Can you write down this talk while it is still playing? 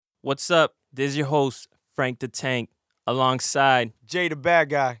What's up? This is your host, Frank the Tank, alongside Jay the bad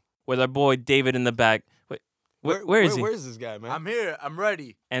guy. with our boy David in the back. Wait, where is he? Where is this guy, man? I'm here. I'm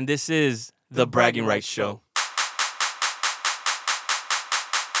ready. And this is the Bragging Rights Show.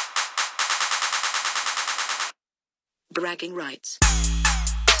 Bragging rights.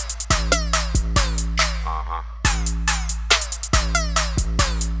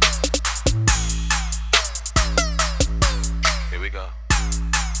 Here we go.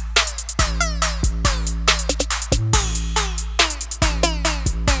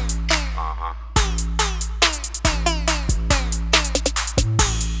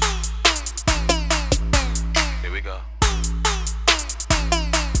 Here we go.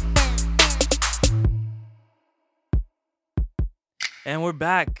 And we're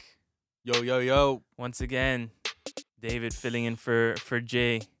back Yo. once again. David filling in for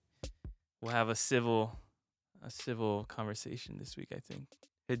Jay. We'll have a civil conversation this week, I think.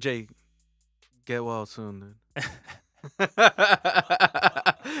 Hey, Jay. Get well soon, dude.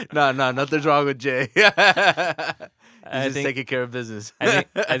 No, nothing's wrong with Jay. He's just taking care of business. I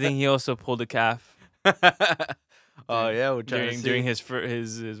think he also pulled a calf. Oh yeah, we're trying to see. during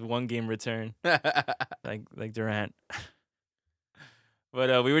his one game return, like Durant.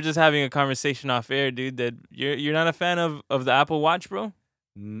 But we were just having a conversation off air, dude. That you're not a fan of the Apple Watch, bro.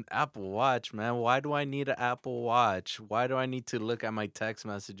 Apple Watch, man. Why do I need an Apple Watch? Why do I need to look at my text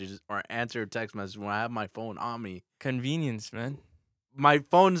messages or answer a text message when I have my phone on me? Convenience, man. My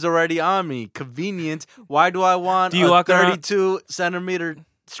phone's already on me. Convenient. Why do I want Do you a walk around- 32-centimeter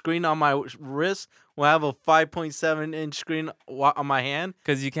screen on my wrist when I have a 5.7-inch screen on my hand?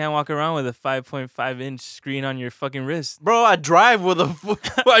 Because you can't walk around with a 5.5-inch screen on your fucking wrist. Bro, I drive with a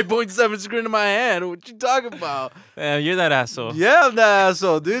 5.7 screen in my hand. What you talking about? You're that asshole. Yeah, I'm that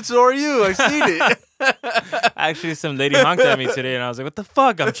asshole, dude. So are you. I've seen it. Actually, some lady honked at me today, and I was like, "What the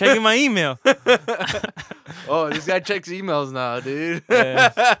fuck? I'm checking my email." Oh, this guy checks emails now, dude.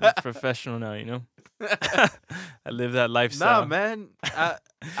 Yeah, I'm professional now, you know. I live that lifestyle. Nah, man.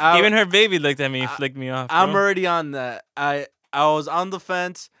 Even her baby looked at me and flicked me off. I'm bro. already on that. I was on the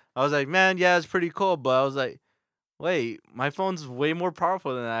fence. I was like, man, yeah, it's pretty cool. But I was like, wait, my phone's way more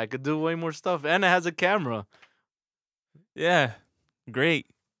powerful than that. I could do way more stuff. And it has a camera. Yeah, great.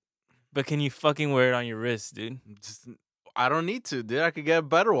 But can you fucking wear it on your wrist, dude? I don't need to, dude. I could get a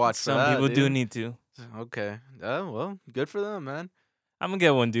better watch for Some that, people do dude. need to. Okay. Well, good for them, man. I'm gonna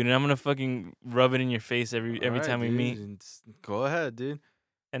get one, dude, and I'm gonna fucking rub it in your face every Alright, time we dude, meet. and go ahead, dude.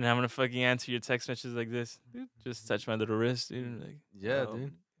 And I'm gonna fucking answer your text messages like this. Dude, just touch my little wrist, dude. Like, Yeah, yo,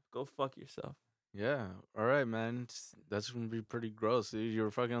 dude. Go fuck yourself. Yeah. All right, man. That's going to be pretty gross, dude. You're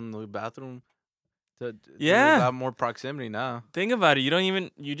fucking in the bathroom. Yeah. You got more proximity now. Think about it.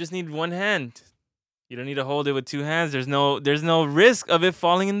 You just need one hand. You don't need to hold it with two hands. There's no risk of it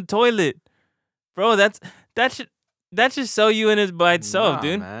falling in the toilet. Bro, that should sell you in it by itself, Nah,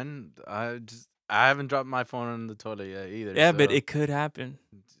 dude. man. I haven't dropped my phone in the toilet yet either. Yeah, but so it could happen.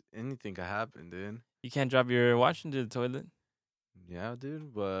 anything could happen, dude. You can't drop your watch into the toilet. Yeah,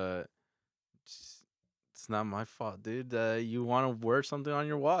 dude, but it's not my fault, dude. You want to wear something on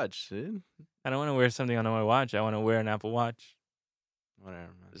your watch, dude. I don't want to wear something on my watch. I want to wear an Apple Watch. Whatever,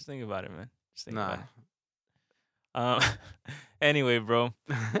 man. Just think about it, man. Just think Nah. about it. Anyway, bro.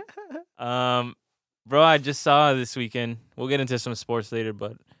 Bro, I just saw this weekend. We'll get into some sports later,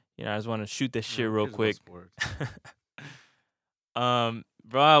 but I just want to shoot this shit real Here's quick. what sports.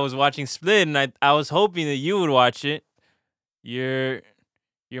 Bro, I was watching Split, and I was hoping that you would watch it. You're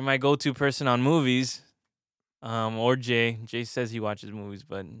my go-to person on movies. Or Jay. Jay says he watches movies,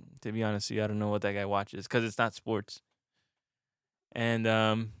 but to be honest with you, I don't know what that guy watches because it's not sports. And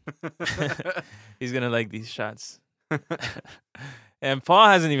he's gonna like these shots. And Paul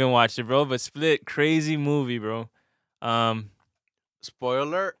hasn't even watched it, bro. But Split, crazy movie, bro.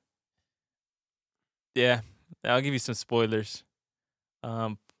 Spoiler. Yeah, I'll give you some spoilers.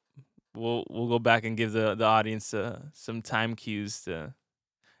 We'll go back and give the audience some time cues to.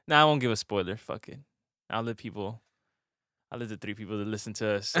 Nah, I won't give a spoiler. Fuck it. I'll let the three people that listen to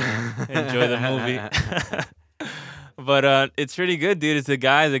us enjoy the movie. But it's pretty good, dude. It's the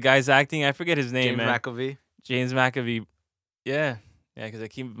guy's acting. I forget his name, James man. McAvee. James McAvee. Yeah, because I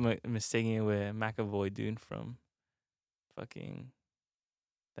keep mistaking it with McAvoy, dude, from fucking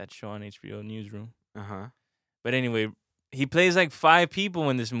that show on HBO Newsroom. Uh-huh. But anyway, he plays like 5 people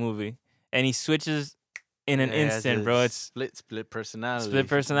in this movie, and he switches in an instant, bro. It's split personality. split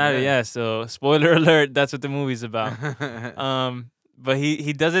personality, yeah. So spoiler alert, that's what the movie's about. But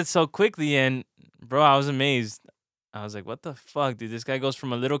he does it so quickly, and bro, I was amazed. I was like, what the fuck, dude? This guy goes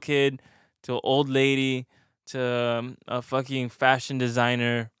from a little kid to an old lady to a fucking fashion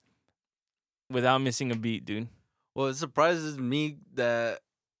designer. without missing a beat, dude. Well, it surprises me that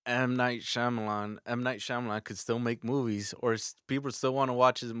M. Night Shyamalan could still make movies, or people still want to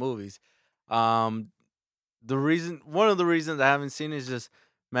watch his movies. Um, one of the reasons I haven't seen it is just,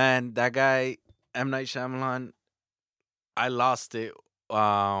 man, that guy M. Night Shyamalan, I lost it.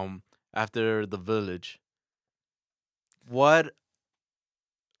 After The Village, what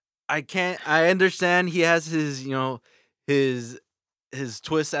I can't. I understand he has his, his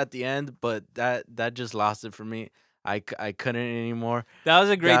twist at the end, but that just lost it for me. I couldn't anymore. That was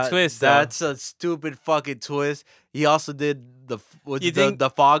a great twist, though. That's a stupid fucking twist. He also did You think- the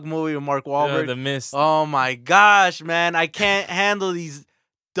Fog movie with Mark Wahlberg. The Mist. Oh my gosh, man! I can't handle these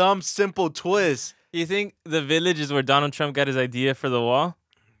dumb, simple twists. You think The Village is where Donald Trump got his idea for the wall?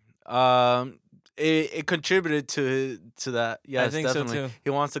 It contributed to that. Yes, think so, definitely. too. He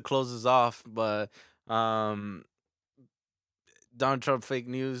wants to close us off, but Donald Trump fake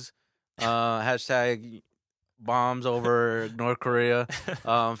news. Hashtag bombs over North Korea.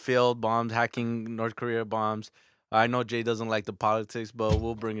 Failed bombs, hacking North Korea bombs. I know Jay doesn't like the politics, but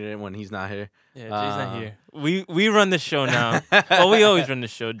we'll bring it in when he's not here. Yeah, Jay's not here. We run the show now. Well, we always run the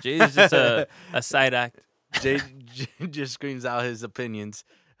show. Jay's just a side act. Jay just screams out his opinions.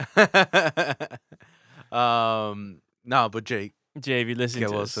 No, but Jake, Jay, if you listen get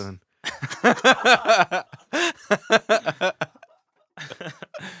to well us. soon.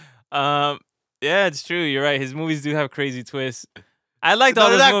 Yeah, it's true. You're right. His movies do have crazy twists. I liked No, all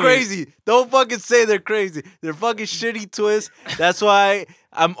they're those not movies. crazy. Don't fucking say they're crazy. They're fucking shitty twists. That's why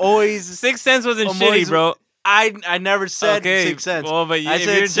I'm always. Sixth Sense wasn't I'm shitty, always- bro. I never said Okay, Sixth Sense. well, but I if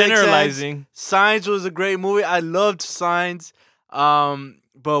said you're Sixth Sense. generalizing, Signs was a great movie. I loved Signs.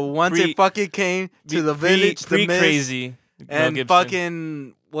 But once Pre- it fucking came to The Village, The Mist, crazy, and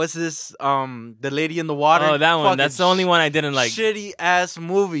fucking what's this? The Lady in the Water. Oh, that one. Fucking That's the only one I didn't like. Shitty ass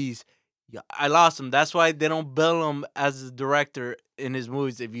movies. Yeah, I lost him. That's why they don't bill him as a director in his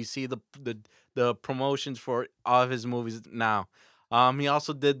movies. If you see the promotions for all of his movies now, he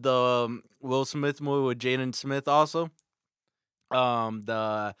also did the Will Smith movie with Jaden Smith. Also,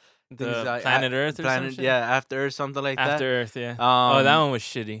 the Planet Earth or Planet, something. yeah, After Earth, something like After that. Earth, yeah. Oh, that one was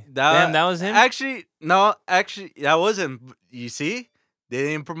shitty. Damn, that was him. Actually, no, that wasn't. You see, they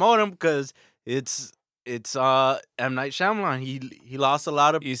didn't promote him because it's M. Night Shyamalan. He lost a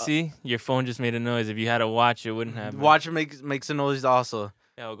lot of. You see, your phone just made a noise. If you had to watch, it wouldn't have. Watch it makes a noise also.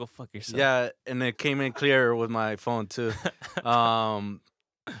 Yeah, well, go fuck yourself. Yeah, and it came in clearer with my phone too.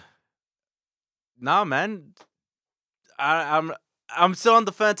 Nah, man, I'm still on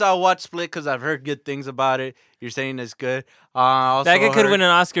the fence. I'll watch Split because I've heard good things about it. You're saying it's good. Also That guy could heard- win an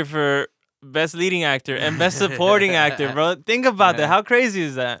Oscar for best leading actor and best supporting actor, bro. Think about that. How crazy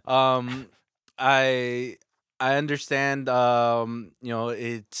is that? I understand.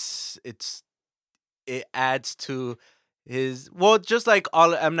 It adds to his just like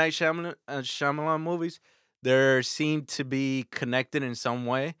all M. Night Shyamalan movies. There seem to be connected in some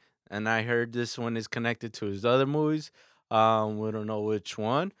way, and I heard this one is connected to his other movies. We don't know which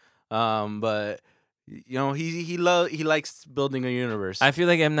one. But he likes building a universe. I feel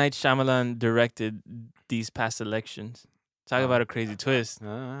like M. Night Shyamalan directed these past elections. Talk about a crazy twist.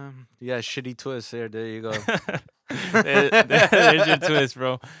 Yeah, shitty twist there. There you go. There's your twist,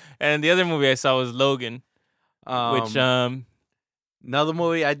 bro. And the other movie I saw was Logan, which another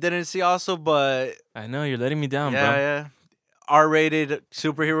movie I didn't see also, but I know you're letting me down, bro. yeah, R-rated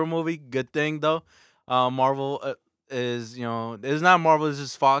superhero movie. Good thing though. Marvel is it's not Marvel. It's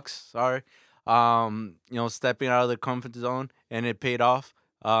just Fox. Sorry. Stepping out of the comfort zone, and it paid off.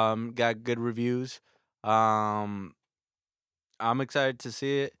 Got good reviews. I'm excited to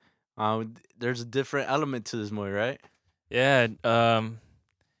see it. There's a different element to this movie, right? Yeah.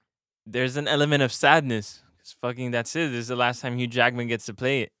 There's an element of sadness. 'Cause fucking that's it. This is the last time Hugh Jackman gets to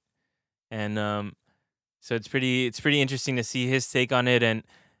play it, and so it's pretty interesting to see his take on it. And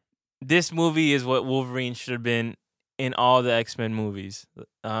this movie is what Wolverine should have been in all the X-Men movies.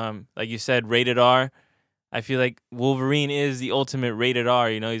 Like you said, rated R. I feel like Wolverine is the ultimate rated R.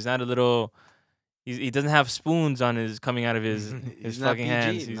 He's not a little. He doesn't have spoons on his coming out of his He's not fucking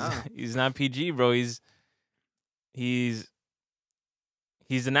PG, hands. no. He's not PG, bro. He's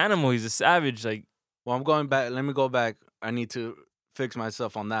an animal. He's a savage. Like, Well, I'm going back. Let me go back. I need to fix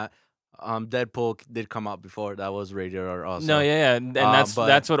myself on that. Deadpool did come out before. That was rated R also. no, yeah, and that's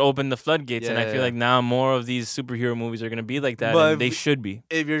but- what opened the floodgates. And I Yeah, feel yeah. like now more of these superhero movies are gonna be like that, But and they if- should be.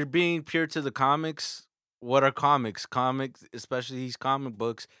 If you're being pure to the comics, what are comics? Comics, especially these comic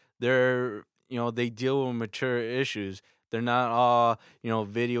books, they're they deal with mature issues. They're not all,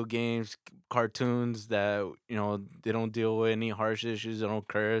 video games, cartoons that, they don't deal with any harsh issues. They don't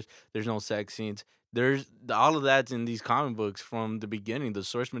curse. There's no sex scenes. There's all of that's in these comic books from the beginning. The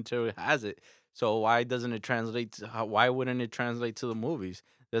source material has it. So why doesn't it translate? Why wouldn't it translate to the movies?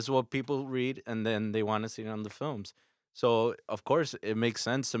 That's what people read, and then they want to see it on the films. So of course it makes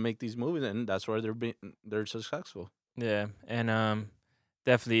sense to make these movies, and that's why they're successful. Yeah, and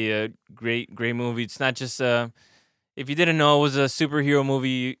definitely a great movie. It's not just if you didn't know it was a superhero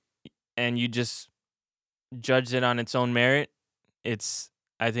movie and you just judged it on its own merit,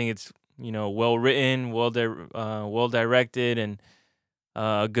 I think it's well written, well directed, and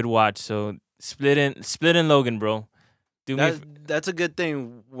a good watch. So Split and Logan, bro. Do me a That's a good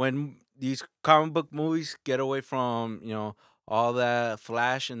thing when these comic book movies get away from all that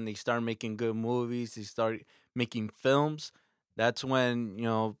flash and they start making good movies. They start making films. That's when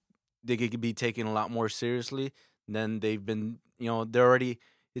they could be taken a lot more seriously than they've been. They're already.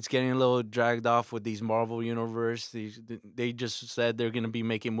 It's getting a little dragged off with these Marvel universe. They just said they're gonna be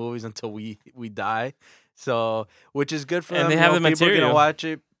making movies until we die. So, which is good for and them. they have the People are gonna material. watch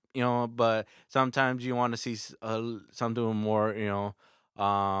it. But sometimes you want to see something more,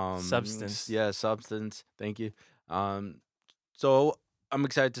 Substance. yeah, substance. Thank you. Um, so I'm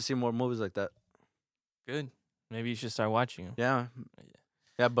excited to see more movies like that. Good. Maybe you should start watching them. Yeah,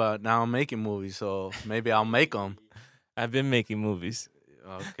 yeah. But now I'm making movies, so maybe I'll make them. I've been making movies.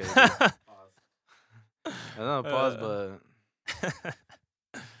 Okay. Good. I don't know, pause, but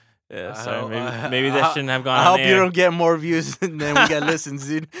Yeah, I sorry. hope- Maybe I that ho- shouldn't have gone I on hope you air. don't get more views than we get listens,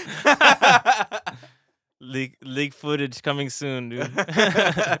 dude. Leak footage coming soon, dude.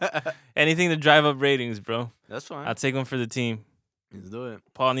 Anything to drive up ratings, bro. That's fine. I'll take one for the team. Let's do it.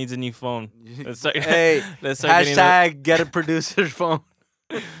 Paul needs a new phone. Let's start, Hey, let's start getting hashtag get a producer's phone.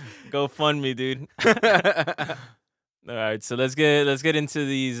 go fund me, dude. All right, so let's get into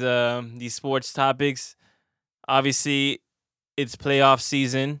these sports topics. Obviously, it's playoff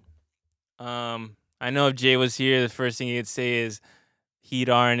season. I know if Jay was here, the first thing he'd say is Heat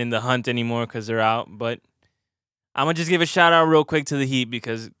aren't in the hunt anymore because they're out. But I'm gonna just give a shout out real quick to the Heat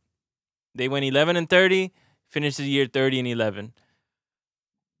because they went 11-30, finished the year 30-11.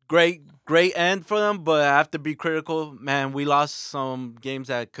 Great end for them, but I have to be critical. Man, we lost some games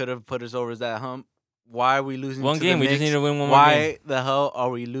that could have put us over that hump. Why are we losing One to game, the we Knicks? just need to win one more game. Why the hell are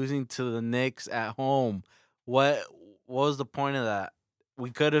we losing to the Knicks at home? What was the point of that? We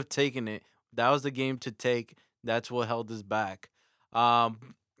could have taken it. That was the game to take. That's what held us back.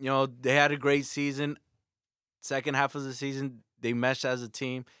 They had a great season. Second half of the season, they meshed as a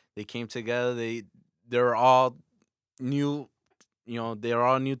team. They came together. They're all new. They're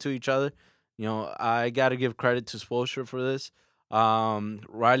all new to each other. I got to give credit to Spoelstra for this.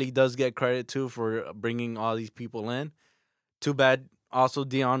 Riley does get credit too for bringing all these people in. Too bad. Also,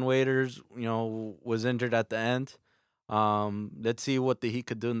 Dion Waiters, was injured at the end. Let's see what the Heat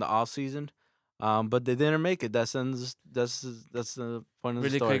could do in the off season. But they didn't make it. That's the point of the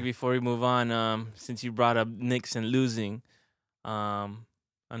Really story. quick before we move on, since you brought up Knicks and losing,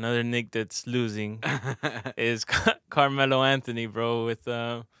 another Knick that's losing is Carmelo Anthony, bro, with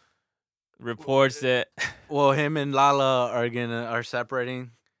reports that Well, him and Lala are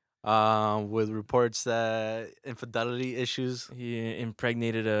separating. With reports that infidelity issues. he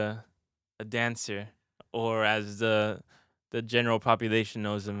impregnated a dancer, or as the general population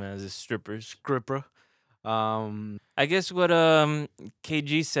knows them as strippers. Gripper. I guess what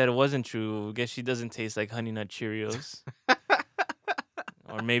KG said wasn't true. I guess she doesn't taste like Honey Nut Cheerios.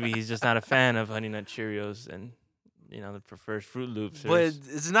 Or maybe he's just not a fan of Honey Nut Cheerios and prefers Fruit Loops. But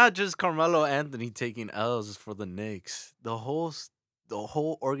it's not just Carmelo Anthony taking L's for the Knicks. The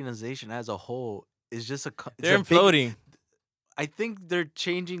whole organization as a whole is just they're imploding. I think they're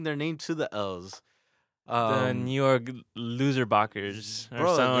changing their name to the L's. The New York Loserbockers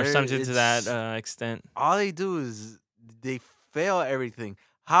or something to that extent. All they do is they fail everything.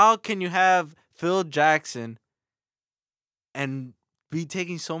 How can you have Phil Jackson and be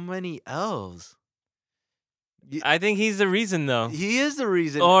taking so many L's? I think he's the reason, though. He is the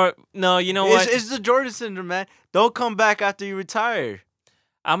reason. Or no, you know what? It's the Jordan syndrome, man. Don't come back after you retire.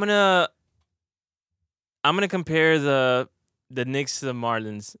 I'm gonna compare the Knicks to the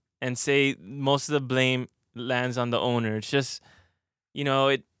Marlins and say most of the blame lands on the owner. It's just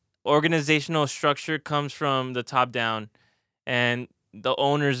organizational structure comes from the top down, and the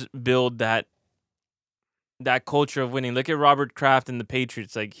owners build that culture of winning. Look at Robert Kraft and the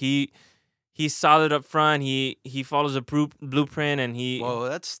Patriots. Like he's solid up front. He follows a blueprint, and he. Well,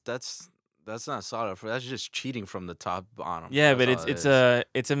 that's not solid. That's just cheating from the top on him. Yeah, but it's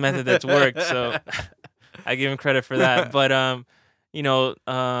a method that's worked. So I give him credit for that. But you know,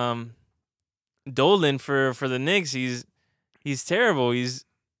 Dolan for the Knicks, he's terrible.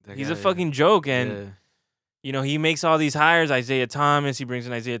 That He's a guy, fucking joke, and yeah. you know he makes all these hires. Isaiah Thomas, he brings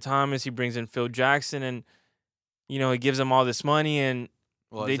in Isaiah Thomas, he brings in Phil Jackson, and you know he gives them all this money, and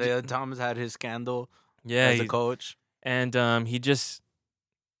Well, they Isaiah Thomas had his scandal yeah, as a coach. and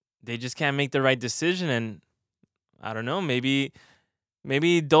they just can't make the right decision, and I don't know, maybe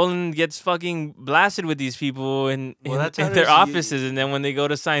Dolan gets fucking blasted with these people in Well, that's how in it their is. offices, and then when they go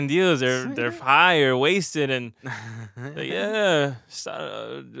to sign deals, they're high or wasted, and like, yeah,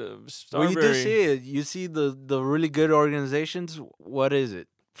 Well, you do Starbury. see it. You see the really good organizations. What is it?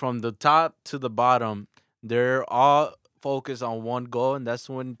 From the top to the bottom, they're all focused on one goal, and that's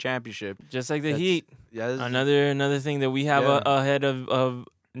to win championship. Just like the That's Heat. yeah. That's, Another thing that we have yeah. ahead of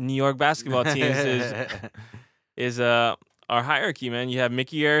New York basketball teams is our hierarchy, man. You have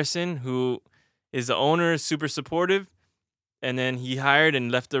Mickey Harrison, who is the owner, super supportive, and then he hired and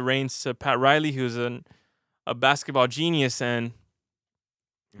left the reins to Pat Riley, who's a basketball genius, and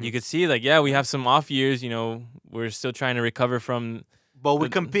you could see like, yeah, we have some off years. You know, we're still trying to recover from. But we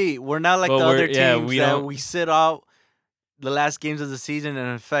compete. We're not like But the other teams we that don't we sit out the last games of the season, and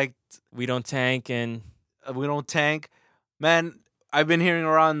in fact, we don't tank, and we don't tank. Man, I've been hearing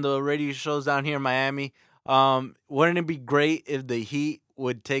around the radio shows down here in Miami. Wouldn't it be great if the Heat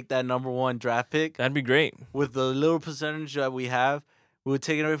would take that number 1 draft pick that'd be great. with the little percentage that we have? We would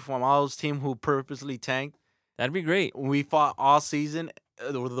take it away from all those teams who purposely tanked. That'd be great. We fought all season,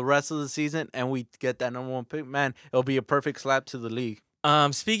 the rest of the season, and we get that number 1 pick. Man, it'll be a perfect slap to the league.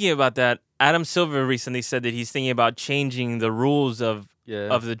 Speaking about that, Adam Silver recently said that he's thinking about changing the rules of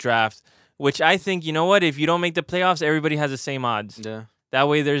the draft, which I think, you know what, if you don't make the playoffs, everybody has the same odds. Yeah. That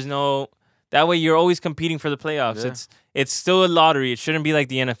way you're always competing for the playoffs. Yeah. It's still a lottery. It shouldn't be like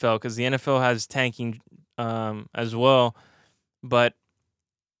the NFL, because the NFL has tanking as well. But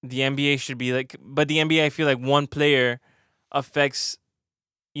the NBA should be like, but the NBA, I feel like one player affects,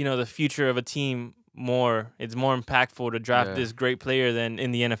 you know, the future of a team more. It's more impactful to draft this great player than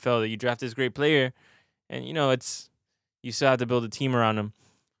in the NFL, that you draft this great player, and you know you still have to build a team around him.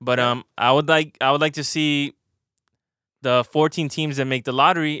 But I would like to see the 14 teams that make the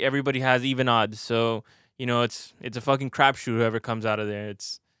lottery. Everybody has even odds, so you know it's a fucking crapshoot whoever comes out of there.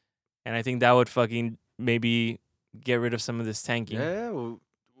 And I think that would fucking maybe get rid of some of this tanking. Yeah.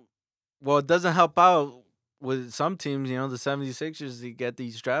 Well, it doesn't help out with some teams. You know, the 76ers, they get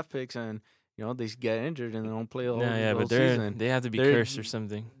these draft picks, and you know they get injured and they don't play the whole, Yeah, the whole but season. they have to be They're- cursed or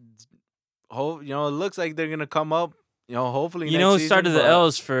something. You know, it looks like they're gonna come up. You know, hopefully. You next know who season, started the but-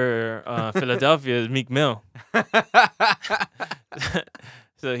 L's for Philadelphia is Meek Mill.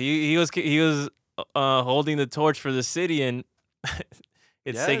 So he was holding the torch for the city, and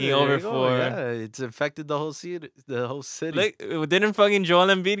it's Yeah, taking there over you go. for. Yeah, it's affected the whole city. The whole city. Like, didn't fucking Joel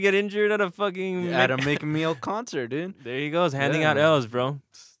Embiid get injured at a fucking At a Meek Mill concert, dude. There he goes, handing out Yeah. L's, bro.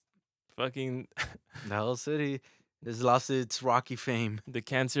 Fucking The whole city has lost its Rocky fame. the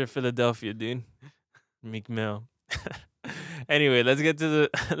cancer of Philadelphia, dude. Meek Mill. Anyway, let's get to the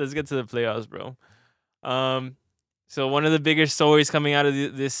playoffs, bro. So one of the bigger stories coming out of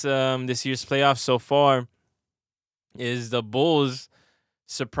this year's playoffs so far is the Bulls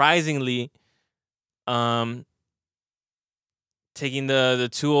surprisingly taking the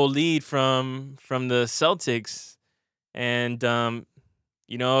 2-0 lead from the Celtics, and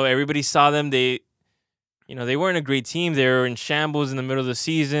you know, everybody saw them. They weren't a great team. They were in shambles in the middle of the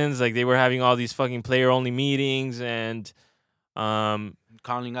seasons. Like, they were having all these fucking player-only meetings and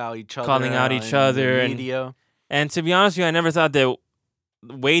Calling out each other. Calling out each in the other and- media. And to be honest with you, I never thought that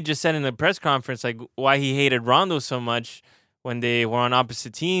Wade just said in the press conference, like, why he hated Rondo so much when they were on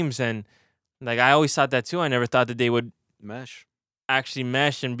opposite teams. And, like, I always thought that too. I never thought that they would Mesh. actually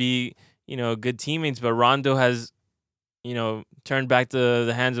mesh and be, you know, good teammates. But Rondo has, you know, turned back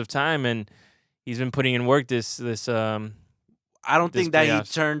the hands of time, and he's been putting in work this I don't this think that he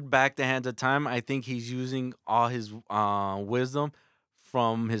playoffs. turned back the hands of time. I think he's using all his wisdom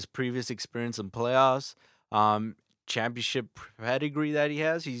from his previous experience in playoffs, championship pedigree that he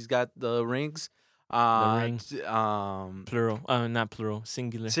has. He's got the rings. ring. T- plural, not plural,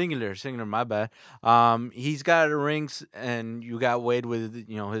 singular. Singular, my bad. He's got rings, and you got Wade with,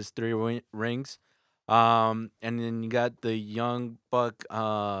 you know, his 3 rings. And then you got the young buck,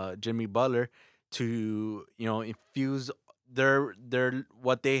 Jimmy Butler, to, you know, infuse their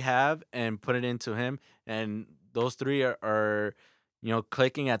what they have and put it into him. And those 3 are you know,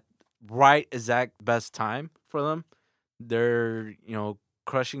 clicking at right exact best time for them. They're, you know,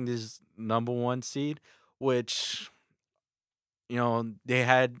 crushing this number 1 seed, which, they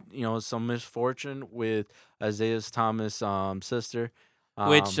had some misfortune with Isaiah Thomas' sister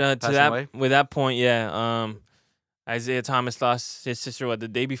Which to passing that away. with that point, yeah. Isaiah Thomas lost his sister the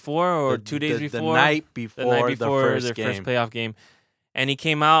day before or The 2 days the, the before? night The night before the before first their first game. playoff game. And he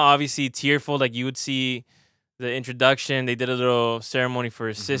came out obviously tearful, like you would see the introduction. They did a little ceremony for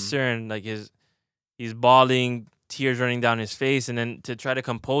his sister, and like he's bawling, tears running down his face, and then to try to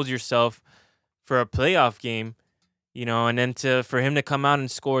compose yourself for a playoff game, and then for him to come out and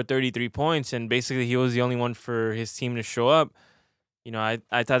score 33 points, and basically he was the only one for his team to show up.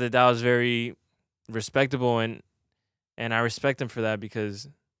 I thought that was very respectable, and I respect him for that because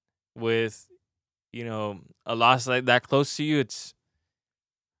with a loss like that close to you,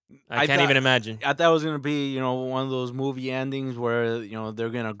 I can't even imagine. I thought it was gonna be one of those movie endings where they're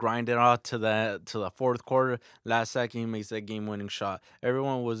gonna grind it out to the fourth quarter. Last second, he makes that game winning shot.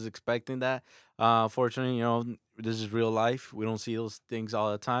 Everyone was expecting that. Fortunately, this is real life. We don't see those things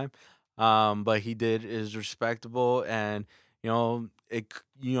all the time. But he did is respectable, and you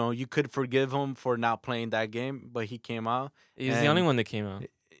could forgive him for not playing that game, but he came out. He's the only And one that came out.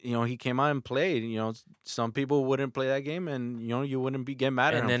 he came out and played. Some people wouldn't play that game, and you wouldn't be getting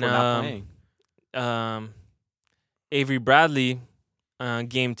mad at And him then for not playing. Avery Bradley,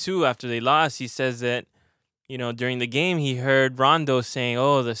 game 2 after they lost, he says that during the game he heard Rondo saying,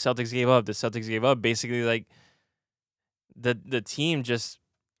 "Oh, the Celtics gave up. The Celtics gave up." Basically, like the team just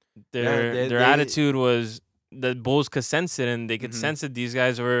their attitude was the Bulls could sense it, and they could sense it. These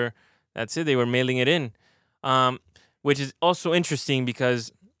guys were that's it. They were mailing it in, which is also interesting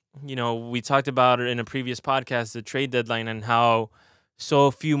because we talked about it in a previous podcast, the trade deadline, and how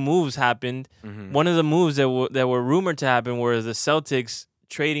so few moves happened. One of the moves that were rumored to happen were the Celtics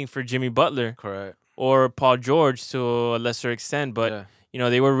trading for Jimmy Butler, Correct. or Paul George to a lesser extent, but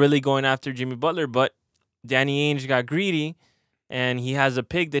they were really going after Jimmy Butler. But Danny Ainge got greedy, and he has a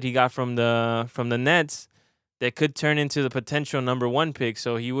pick that he got from the Nets that could turn into the potential number 1 pick.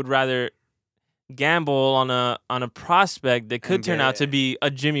 So he would rather gamble on a prospect that could turn out to be a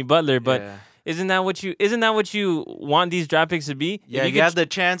Jimmy Butler. But isn't that what you want these draft picks to be? Yeah, you have the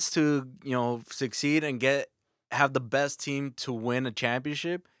chance to succeed and have the best team to win a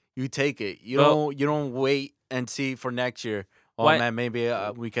championship. You take it. You don't wait and see for next year. Oh man, maybe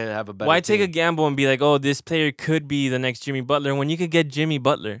we could have a better. Why team. take a gamble and be like, oh, this player could be the next Jimmy Butler when you could get Jimmy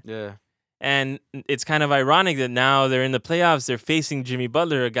Butler? Yeah. And it's kind of ironic that now they're in the playoffs. They're facing Jimmy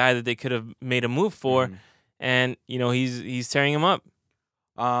Butler, a guy that they could have made a move for, and he's tearing him up.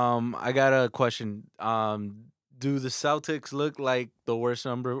 I got a question. Do the Celtics look like the worst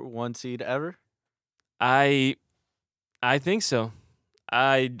number 1 seed ever? I think so.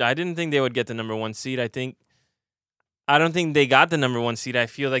 I didn't think they would get the number 1 seed. I don't think they got the number 1 seed. I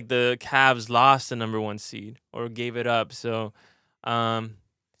feel like the Cavs lost the number 1 seed or gave it up. So,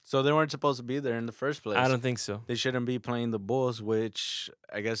 so they weren't supposed to be there in the first place. I don't think so. They shouldn't be playing the Bulls, which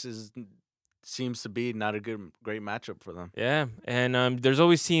I guess seems to be not a great matchup for them. Yeah, and there's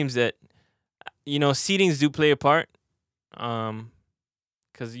always teams that seedings do play a part,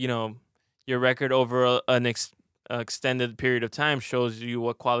 because your record over an extended period of time shows you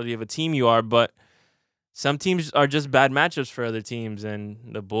what quality of a team you are. But some teams are just bad matchups for other teams,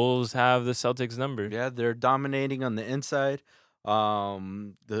 and the Bulls have the Celtics number. Yeah, they're dominating on the inside.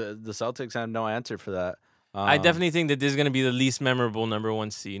 The Celtics have no answer for that. I definitely think that this is gonna be the least memorable number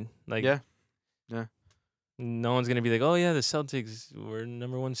 1 seed. Like, yeah. No one's gonna be like, oh yeah, the Celtics were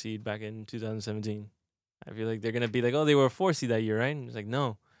number 1 seed back in 2017. I feel like they're gonna be like, oh, they were a 4 seed that year, right? And it's like,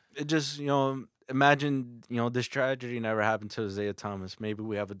 no. It just imagine this tragedy never happened to Isaiah Thomas. Maybe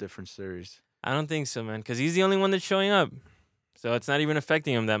we have a different series. I don't think so, man, because he's the only one that's showing up. So it's not even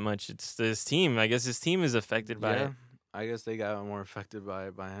affecting him that much. It's his team. I guess his team is affected by it. I guess they got more affected by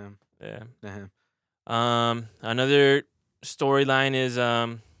him. Yeah. Than him. Another storyline is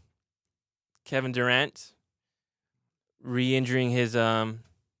Kevin Durant re-injuring his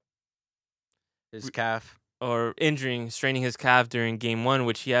calf, or straining his calf during Game 1,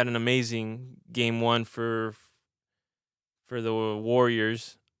 which he had an amazing Game 1 for the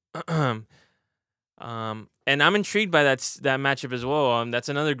Warriors. And I'm intrigued by that matchup as well. That's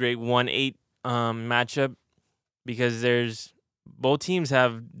another great 1-8 matchup because both teams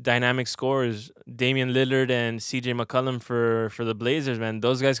have dynamic scorers. Damian Lillard and CJ McCollum for the Blazers, man.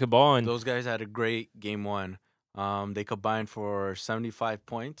 Those guys could ball. And those guys had a great Game 1. They combined for 75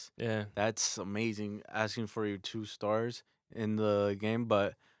 points. Yeah, that's amazing. Asking for your 2 stars in the game,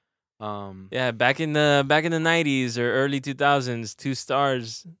 but yeah, back in the 90s or early 2000s, 2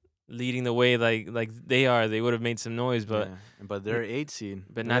 stars leading the way like they would have made some noise, but they're 8 seed.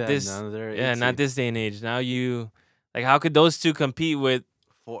 But not this. not this day and age. Now Like, how could those two compete with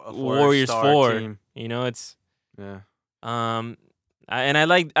For a Warriors four-star 4? team. You know, it's Yeah. and I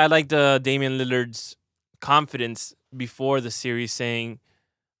like the Damian Lillard's confidence before the series, saying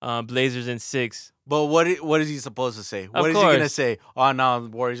Blazers in 6. But what is he supposed to say? Of What is he gonna course. say? Oh no, the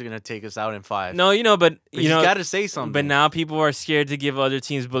Warriors are gonna take us out in 5. No, But you he's know, got to say but something. now people are scared to give other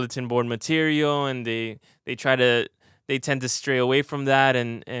teams bulletin board material, and they tend to stray away from that,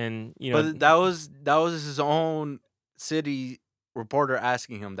 and But that was his own city reporter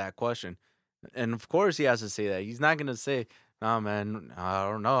asking him that question, and of course he has to say that. He's not gonna say, "No, man, I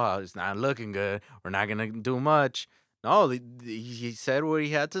don't know. It's not looking good. We're not gonna do much." No, he said what he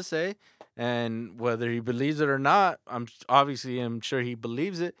had to say, and whether he believes it or not, I'm sure he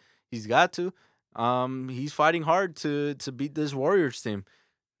believes it. He's got to. He's fighting hard to beat this Warriors team.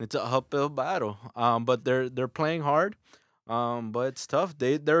 It's a uphill battle. But they're playing hard. But it's tough.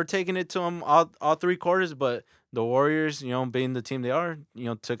 They were taking it to them all 3 quarters, but the Warriors, being the team they are,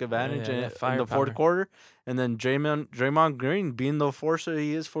 took advantage yeah, in the firepower. fourth quarter, and then Draymond Green, being the forcer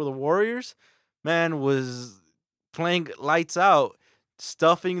he is for the Warriors, man, was playing lights out,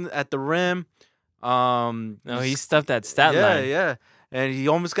 stuffing at the rim. No, he stuffed that stat Yeah, line. yeah, and he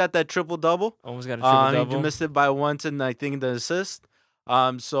almost got that triple double. Almost got a triple He double. missed it by once, and I think the assist.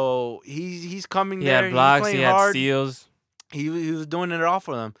 So he's coming He there. had blocks. He's He playing had hard. steals. He was doing it all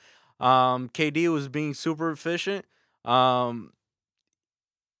for them. KD was being super efficient. The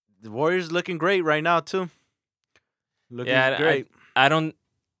Warriors looking great right now too. Looking Yeah, great. I don't.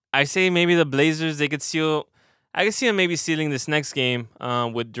 I say maybe the Blazers, they could seal. I could see them maybe sealing this next game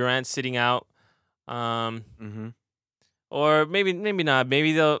with Durant sitting out. Mm-hmm. Or maybe not.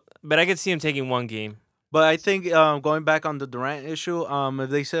 Maybe they'll. But I could see him taking one game. But I think going back on the Durant issue, if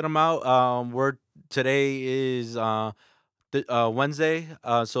they sit him out, today is Wednesday,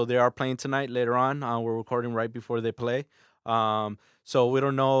 so they are playing tonight later on. We're recording right before they play. So we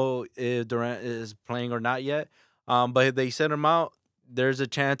don't know if Durant is playing or not yet. But if they send him out, there's a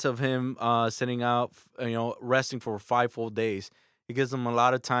chance of him sitting out, resting for 5 full days. It gives him a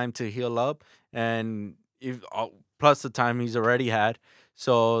lot of time to heal up, and plus the time he's already had.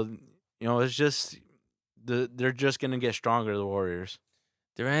 So it's just they're just gonna get stronger. The Warriors.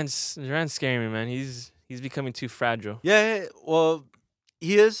 Durant's scaring me, man. He's becoming too fragile. Yeah, well,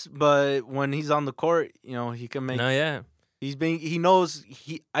 he is, but when he's on the court, he can make. No, yeah. He knows.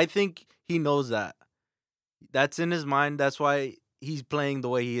 I think he knows that. That's in his mind. That's why he's playing the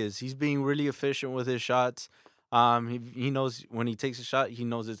way he is. He's being really efficient with his shots. He knows when he takes a shot, he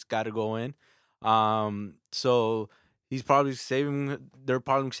knows it's got to go in. So he's probably saving. They're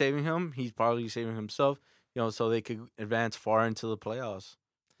probably saving him. He's probably saving himself. So they could advance far into the playoffs.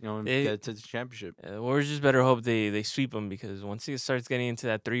 And get to the championship. Warriors just better hope they sweep him, because once he starts getting into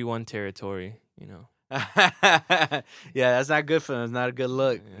that 3-1 territory, Yeah, that's not good for them. It's not a good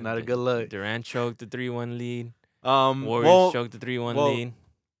look. Yeah, Not a good look. Durant choked the 3-1 lead. Warriors Warriors choked the 3-1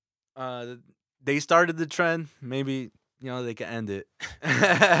 lead. They started the trend. Maybe they can end it.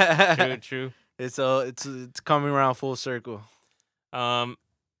 True. It's coming around full circle.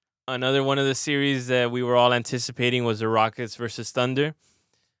 Another one of the series that we were all anticipating was the Rockets versus Thunder.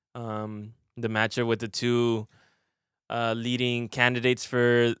 The matchup with the two leading candidates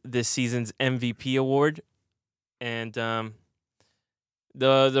for this season's MVP award, and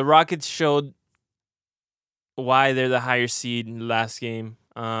the Rockets showed why they're the higher seed in the last game.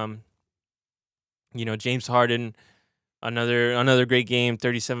 James Harden, another great game,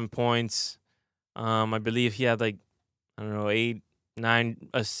 37 points. I believe he had 8, 9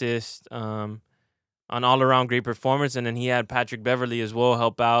 assists. An all-around great performance, and then he had Patrick Beverley as well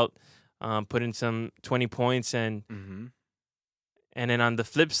help out, put in some 20 points, and then on the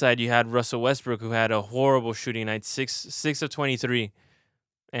flip side you had Russell Westbrook, who had a horrible shooting night, 6 of 23,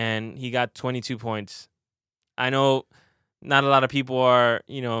 and he got 22 points. I know not a lot of people are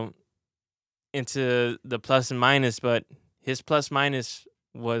into the plus and minus, but his plus minus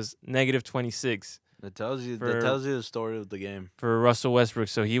was negative 26. That tells you the story of the game for Russell Westbrook.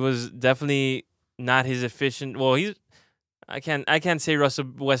 So he was definitely not his efficient. Well, I can't say Russell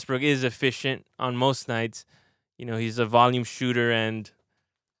Westbrook is efficient on most nights. He's a volume shooter, and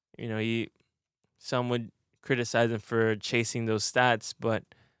some would criticize him for chasing those stats, but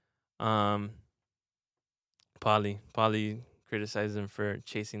Paulie criticized him for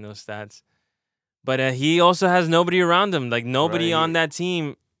chasing those stats. But he also has nobody around him. Like, nobody on that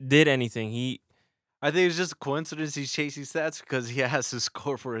team did anything. I think it's just a coincidence he's chasing stats because he has to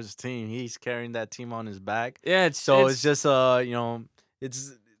score for his team. He's carrying that team on his back. Yeah, it's just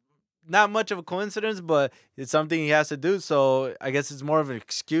it's not much of a coincidence, but it's something he has to do. So I guess it's more of an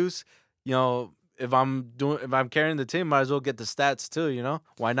excuse. if I'm carrying the team, might as well get the stats too. You know,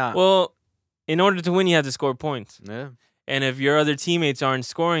 why not? Well, in order to win, you have to score points. Yeah. And if your other teammates aren't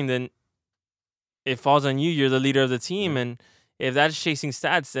scoring, then it falls on you. You're the leader of the team, Yeah. and if that's chasing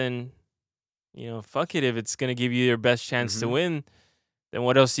stats, then fuck it. If it's gonna give you your best chance to win, then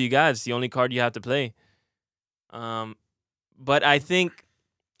what else do you got? It's the only card you have to play. But I think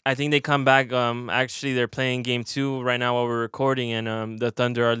they come back. Actually, they're playing game 2 right now while we're recording, and the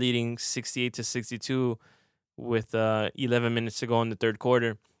Thunder are leading 68-62 with 11 minutes to go in the third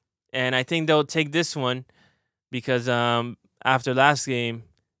quarter. And I think they'll take this one because after last game,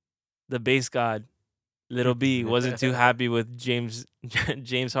 the base god, Little B, wasn't too happy with James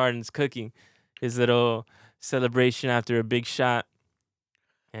Harden's cooking, his little celebration after a big shot,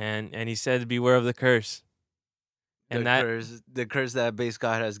 and he said, "Beware of the curse." And the curse that base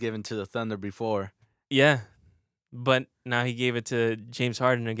god has given to the Thunder before. Yeah, but now he gave it to James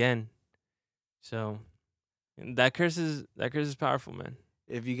Harden again. So that curse is powerful, man.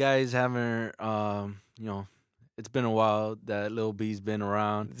 If you guys haven't, it's been a while that Lil B's been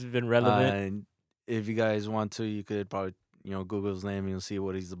around. It's been relevant. And if you guys want to, you could probably, Google his name and you'll see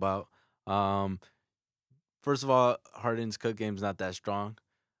what he's about. First of all, Harden's cook game's not that strong.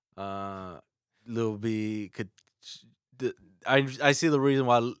 Lil B could. I see the reason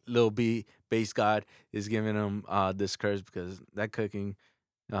why Lil B, base god, is giving him this curse because that cooking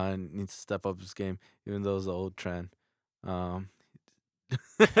needs to step up his game, even though it's an old trend. Nah,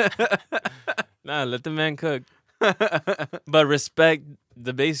 let the man cook. But respect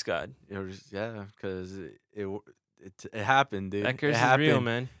the base god. Yeah, because it happened, dude. That curse it is happened. real,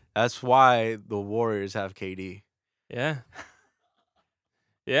 man. That's why the Warriors have KD. Yeah.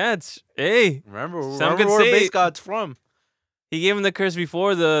 Yeah, hey. Remember some could where say base god's from. He gave him the curse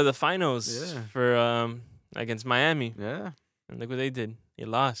before the finals Yeah. for against Miami. Yeah. And look what they did. He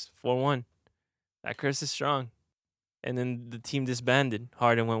lost 4-1. That curse is strong. And then the team disbanded.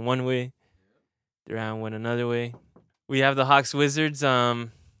 Harden went one way. Durant went another way. We have the Hawks Wizards.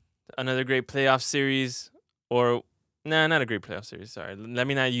 Another great playoff series. Or not a great playoff series. Sorry, let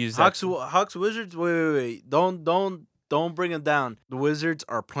me not use that. Hawks Wizards. Wait. Don't bring them down. The Wizards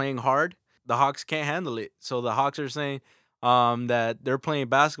are playing hard. The Hawks can't handle it. So the Hawks are saying that they're playing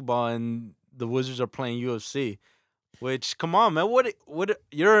basketball and the Wizards are playing UFC. Which, come on, man. What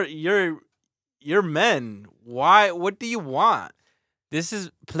you're men. Why? What do you want? This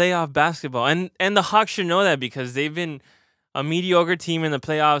is playoff basketball, and the Hawks should know that because they've been a mediocre team in the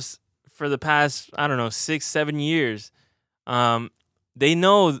playoffs for the past 6-7 years. They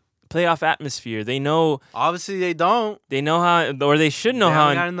know playoff atmosphere. They know. Obviously, they don't. They know how, or they should know how.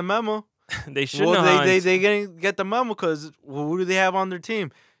 They got in the memo. They should know how. They get the memo because who do they have on their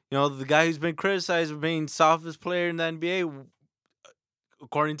team? The guy who's been criticized for being softest player in the NBA,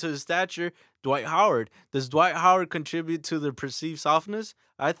 according to his stature, Dwight Howard. Does Dwight Howard contribute to the perceived softness?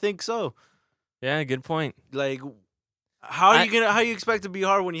 I think so. Yeah, good point. Like, how you expect to be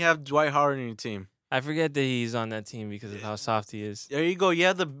hard when you have Dwight Howard on your team? I forget that he's on that team because of how soft he is. There you go. You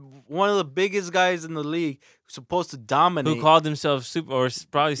have one of the biggest guys in the league who's supposed to dominate. Who called himself or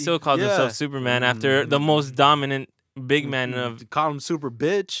probably still called himself Superman after the most dominant big man of. Call him Super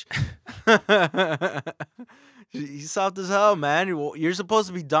Bitch. He's soft as hell, man. You're supposed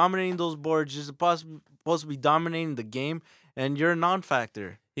to be dominating those boards. You're supposed to be dominating the game, and you're a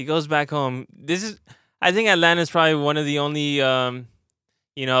non-factor. He goes back home. I think Atlanta's probably one of the only,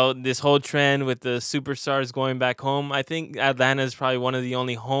 this whole trend with the superstars going back home. I think Atlanta's probably one of the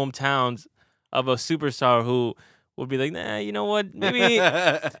only hometowns of a superstar who would be like, nah, you know what? Maybe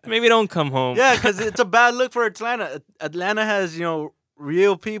don't come home. Yeah, because it's a bad look for Atlanta. Atlanta has,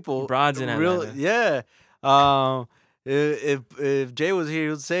 real people. Broads in Atlanta. Yeah. If Jay was here, he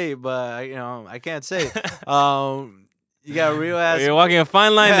would say it, but I can't say it. You got real ass. You're walking a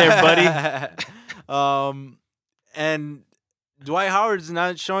fine line there, buddy. And Dwight Howard's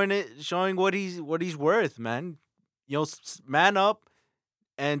not showing what he's worth, man. Man up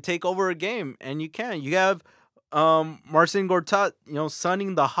and take over a game, and you can. You have Marcin Gortat,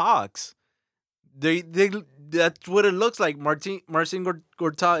 sunning the Hawks. They that's what it looks like. Marcin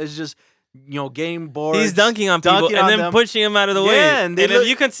Gortat is just game boards. He's dunking on people and then them. Pushing him out of the way. And if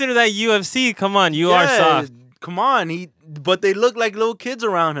you consider that UFC, come on, you are soft. Come on, but they look like little kids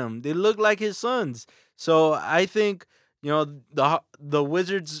around him. They look like his sons. So I think the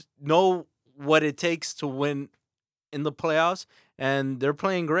Wizards know what it takes to win in the playoffs, and they're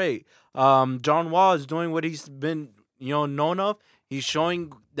playing great. John Wall is doing what he's been known of. He's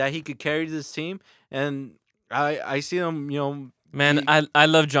showing that he could carry this team, and I see him. Man, I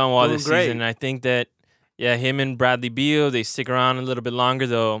love John Wall this season. I think that him and Bradley Beal, they stick around a little bit longer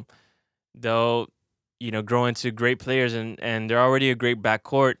though. they'll grow into great players, and they're already a great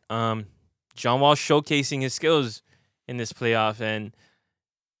backcourt. John Wall showcasing his skills in this playoff, and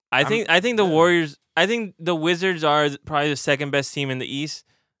I think the yeah. Warriors. I think the Wizards are probably the second best team in the East.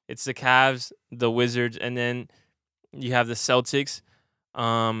 It's the Cavs, the Wizards, and then you have the Celtics.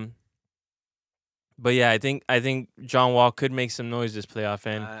 Um, but yeah, I think John Wall could make some noise this playoff,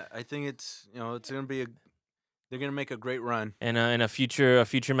 and I think it's gonna be they're gonna make a great run. and a future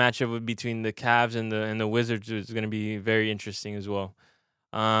matchup between the Cavs and the Wizards is going to be very interesting as well.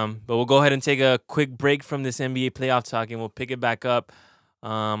 But we'll go ahead and take a quick break from this NBA playoff talk, and we'll pick it back up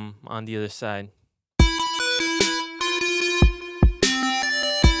on the other side.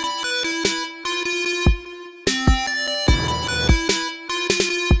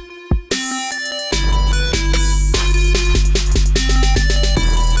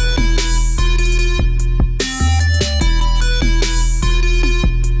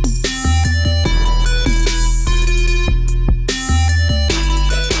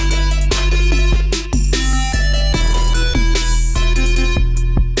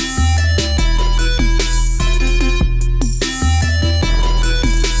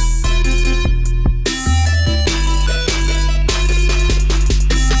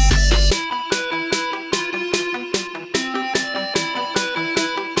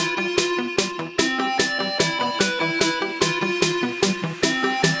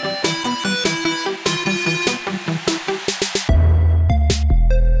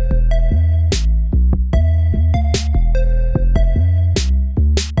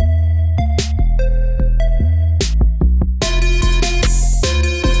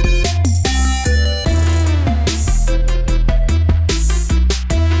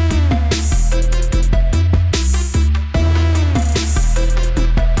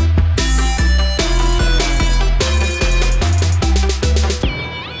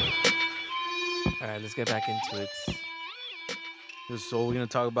 All right, let's get back into it. So we're gonna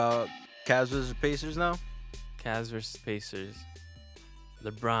talk about Cavs versus Pacers now. Cavs versus Pacers.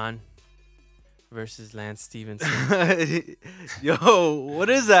 LeBron versus Lance Stevenson. Yo, what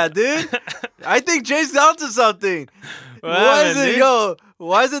is that, dude? I think Jay's onto something. What Why is happened, it, dude? yo?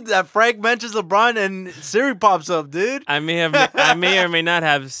 Why is it that Frank mentions LeBron and Siri pops up, dude? I may or may not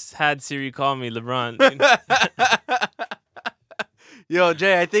have had Siri call me LeBron. Dude. Yo,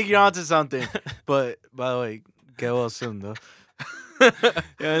 Jay, I think you're onto something. But by the way, get well soon, though. The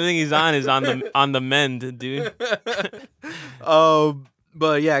only thing he's on is on the mend, dude.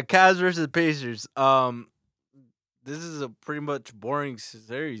 But yeah, Cavs versus Pacers. This is a pretty much boring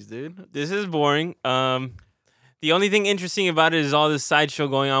series, dude. This is boring. The only thing interesting about it is all this sideshow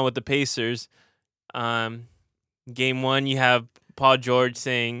going on with the Pacers. Game 1, you have Paul George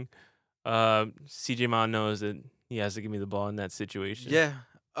saying, CJ Mao knows that he has to give me the ball in that situation. Yeah.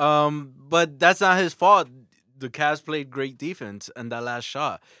 But that's not his fault. The Cavs played great defense in that last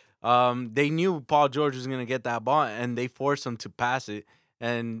shot. They knew Paul George was gonna get that ball, and they forced him to pass it,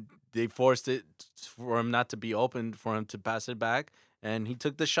 and they forced it for him not to be open for him to pass it back, and he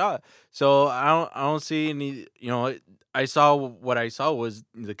took the shot. So I don't see any. I saw what I saw was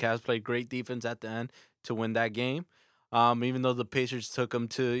the Cavs played great defense at the end to win that game. Even though the Pacers took them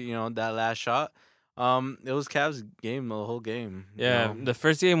to that last shot. It was Cavs' game the whole game. Yeah, the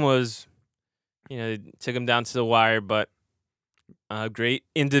first game was, it took him down to the wire, but a great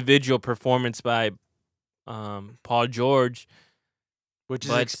individual performance by Paul George. Which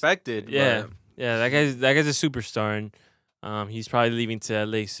is But, expected. Yeah, yeah, that guy's a superstar, and he's probably leaving to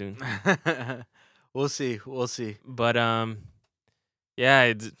LA soon. But we'll see. But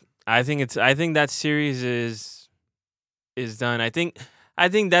yeah, I think that series is done. I think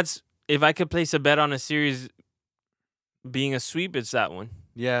that's, if I could place a bet on a series being a sweep, it's that one.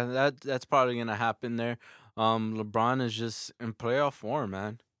 Yeah, that's probably gonna happen there. LeBron is just in playoff form,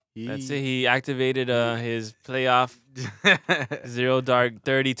 man. That's it. He activated his playoff 0 dark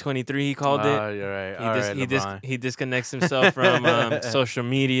 30-23. He called it. You're right. He All right, LeBron. he disconnects himself from social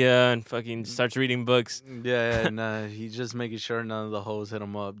media and fucking starts reading books. Yeah, nah, he's just making sure none of the hoes hit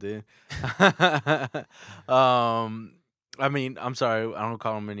him up, dude. I mean, I'm sorry, I don't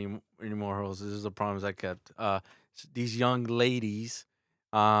call them any more hoes. This is the promise I kept. These young ladies,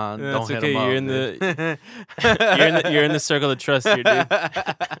 don't That's hit okay. them up. You're in dude. you're in the circle of trust here, dude.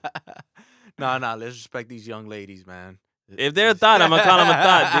 Nah, let's respect these young ladies, man. If they're a thought, I'm gonna call them a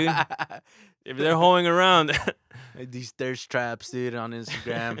thought, dude. If they're hoeing around, These thirst traps, dude, on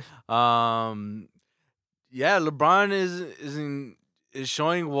Instagram. Yeah, LeBron is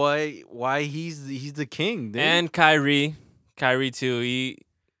showing why he's the king, dude. and Kyrie too. He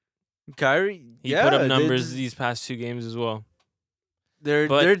Kyrie, put up numbers these past 2 games as well.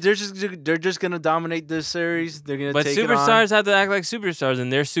 they're just gonna dominate this series. They're gonna But take it on. superstars have to act like superstars,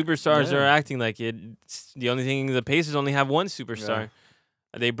 and their superstars Yeah. are acting like it. The only thing, the Pacers only have one superstar.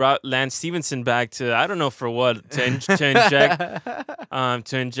 They brought Lance Stevenson back to, I don't know for what, to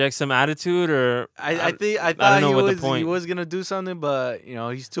inject some attitude, or I don't thought know he what the was point. he was gonna do something, but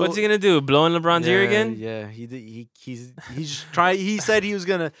he's too. What's he gonna do? Blow in LeBron's ear again? Yeah, he's trying. He said he was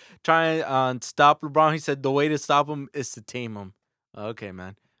gonna try and stop LeBron. He said the way to stop him is to tame him. Okay,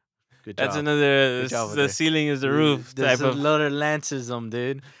 man. Good job. That's another. Good job The there. ceiling is the roof There's type a of. lot of Lanceism,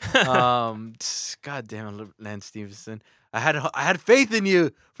 dude. God damn it, Lance Stevenson. I had faith in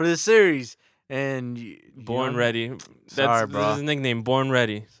you for this series, and Born ready. Sorry, That's bro. his nickname. Born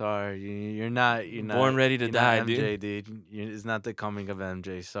ready. Sorry, you're not. Born ready to you're die, not MJ, dude. It's not the coming of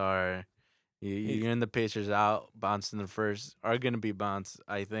MJ. Sorry, you're in the Pacers out, bounced in the first. Are gonna be bounced,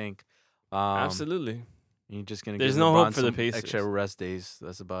 I think. Absolutely. You're just gonna. There's give no LeBron to for the some Pacers. Extra rest days.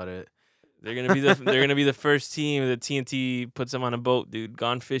 That's about it. They're gonna be the first team that TNT puts them on a boat, dude.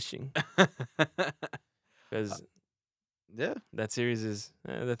 Gone fishing. Because yeah. that series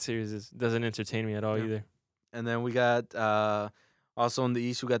doesn't entertain me at all either. And then we got also in the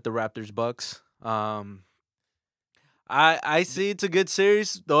East we got the Raptors Bucks. I see it's a good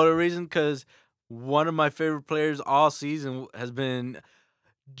series. The only reason because one of my favorite players all season has been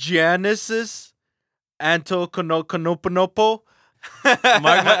Giannis Antetokounmpo.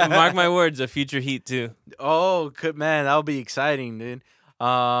 Mark my words, a future Heat too. Oh, good man, that'll be exciting, dude.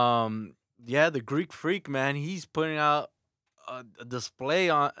 Yeah, the Greek Freak, man, he's putting out a display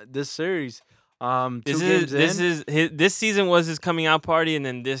on this series. This season was his coming out party, and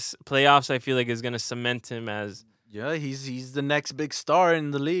then this playoffs I feel like is gonna cement him as. Yeah, he's the next big star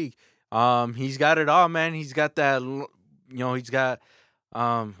in the league. He's got it all, man. He's got that. He's got.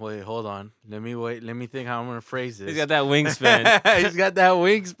 Wait, hold on. Let me think how I'm gonna phrase this. He's got that wingspan. He's got that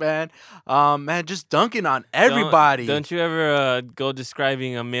wingspan. Man, just dunking on everybody. Don't you ever go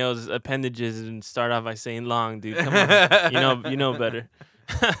describing a male's appendages and start off by saying long, dude? Come on, you know better.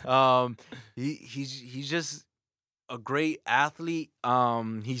 He's just a great athlete.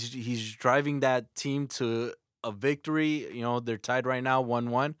 He's driving that team to a victory. They're tied right now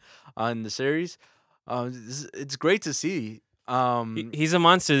 1-1 in the series. It's great to see. He's a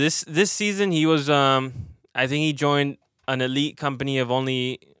monster. This season he was I think he joined an elite company of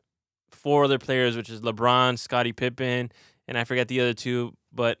only 4 other players, which is LeBron, Scottie Pippen, and I forget the other 2,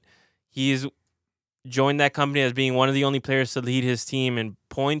 but he's joined that company as being one of the only players to lead his team in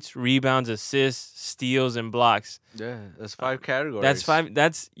points, rebounds, assists, steals, and blocks. Yeah, that's 5 categories. That's 5.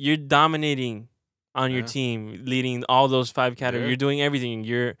 You're dominating on your team, leading all those 5 categories. Yeah. You're doing everything.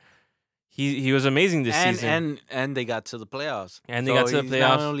 He was amazing this season. And they got to the playoffs. And they got to the he's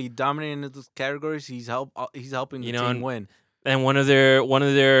playoffs. not only dominating those categories, he's helping the team win. And one of their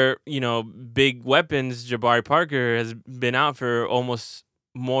big weapons, Jabari Parker, has been out for almost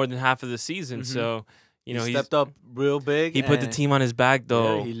more than half of the season. Mm-hmm. So he stepped up real big. He put the team on his back,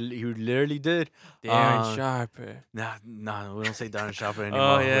 though. Yeah, he literally did. Darren Sharper. Nah, we don't say Darren Sharper anymore.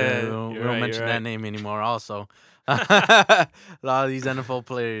 Oh yeah, we don't mention that name anymore. Also, a lot of these NFL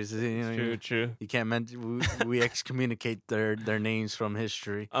players. True. You can't we excommunicate their names from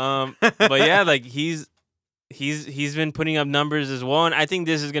history. But yeah, like he's been putting up numbers as well, and I think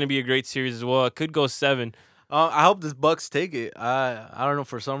this is gonna be a great series as well. It could go 7. I hope this Bucks take it. I don't know,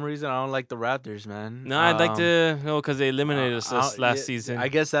 for some reason I don't like the Raptors, man. No, I'd like to because they eliminated us last season. I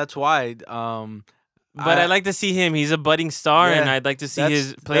guess that's why. But I'd like to see him. He's a budding star, and I'd like to see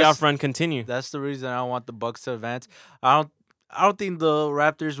his playoff run continue. That's the reason I don't want the Bucks to advance. I don't think the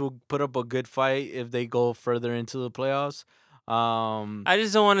Raptors will put up a good fight if they go further into the playoffs. I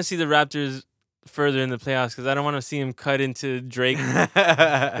just don't want to see the Raptors further in the playoffs because I don't want to see him cut into Drake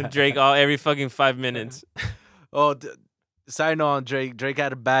every fucking 5 minutes. Oh, side note on Drake. Drake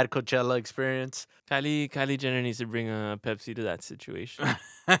had a bad Coachella experience. Kylie Jenner needs to bring a Pepsi to that situation.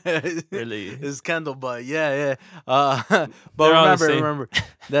 Really, it's Kendall, but yeah. But remember,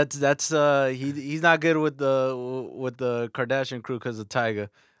 that's he's not good with the Kardashian crew because of Tyga.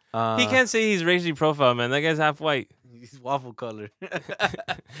 He can't say he's racially profiled, man. That guy's half white. He's waffle color.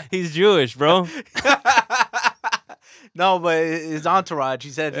 He's Jewish, bro. No, but his entourage. He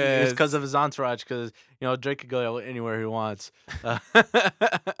said it's because of his entourage. Because Drake could go anywhere he wants. But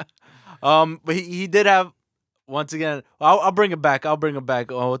he did have, once again. I'll bring it back.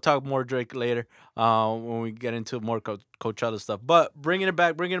 We'll talk more Drake later. When we get into more Coachella stuff. But bringing it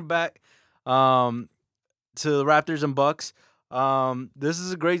back. To the Raptors and Bucks. This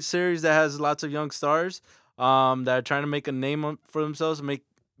is a great series that has lots of young stars. That are trying to make a name for themselves,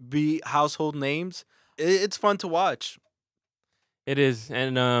 be household names. It's fun to watch. It is,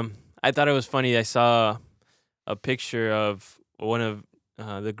 and I thought it was funny. I saw a picture of one of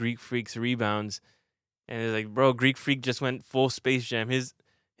the Greek Freak's rebounds, and it's like, bro, Greek Freak just went full Space Jam. His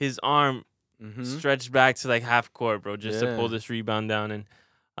arm Mm-hmm. stretched back to like half court, bro, just to pull this rebound down. And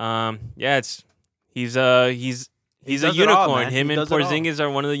yeah, he's He he's a does it all, unicorn. man. Him He and does it all. Porzingis are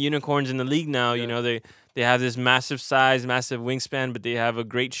one of the unicorns in the league now. Yeah. You know, they have this massive size, massive wingspan, but they have a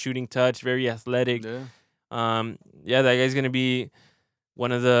great shooting touch, very athletic. Yeah. Yeah, that guy's gonna be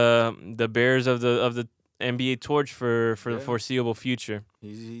one of the bearers of the NBA torch for the Yeah. foreseeable future.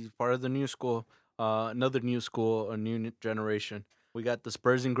 He's part of the new school. Another new school, a new generation. We got the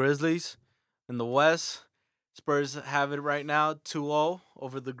Spurs and Grizzlies in the West. Spurs have it right now 2-0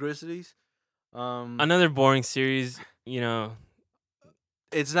 over the Grizzlies. Another boring series, you know.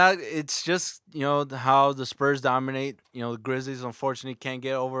 It's not. It's just how the Spurs dominate. The Grizzlies unfortunately can't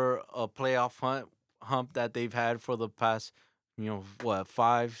get over a playoff hump that they've had for the past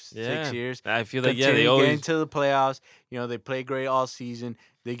 5-6 Yeah. years. I feel like they Continue always getting to the playoffs. They play great all season.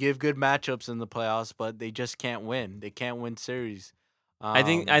 They give good matchups in the playoffs, but they just can't win. They can't win series. I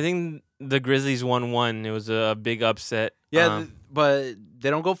think the Grizzlies won one. It was a big upset. Yeah, but they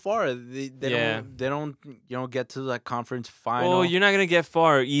don't go far. They Yeah. don't get to that conference final. Well, you're not gonna get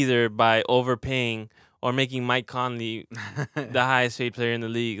far either by overpaying or making Mike Conley the highest paid player in the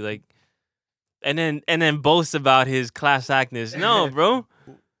league. Like, and then boast about his class actness. No, bro,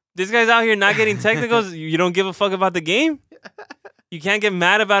 this guy's out here not getting technicals. You don't give a fuck about the game. You can't get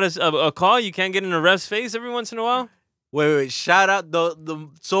mad about a call. You can't get in a ref's face every once in a while. Wait. Shout out the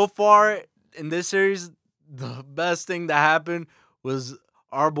so far in this series, the best thing that happened was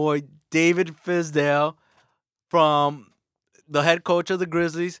our boy David Fizdale, from the head coach of the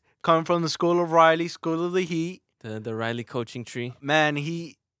Grizzlies, coming from the School of Riley, School of the Heat. The Riley coaching tree. Man,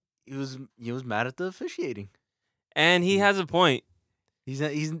 he was mad at the officiating. And he has a point.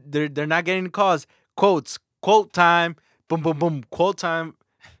 They're not getting the calls. Quote time. Boom, boom, boom. Quote time.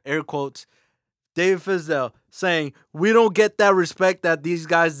 Air quotes. David Fizdale saying, we don't get that respect that these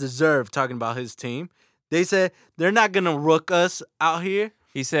guys deserve, talking about his team. They said they're not going to rook us out here.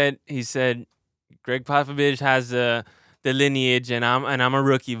 He said Greg Popovich has the lineage and I'm a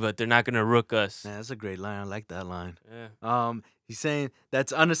rookie, but they're not going to rook us. Man, that's a great line. I like that line. Yeah. He's saying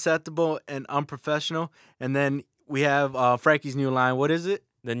that's unacceptable and unprofessional. And then we have Frankie's new line. What is it?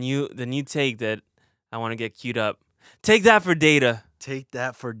 The new take that I want to get queued up. Take that for data. Take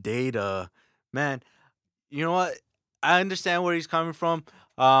that for data. Man, you know what? I understand where he's coming from.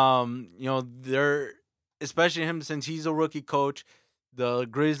 They're, especially him, since he's a rookie coach. The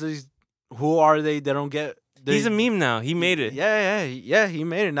Grizzlies, who are they? They don't get. He's a meme now. He made it. Yeah. He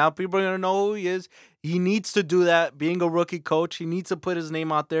made it. Now people are gonna know who he is. He needs to do that. Being a rookie coach, he needs to put his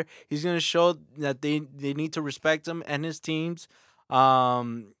name out there. He's gonna show that they need to respect him and his teams.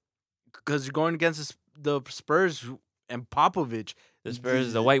 Because you're going against the Spurs and Popovich. The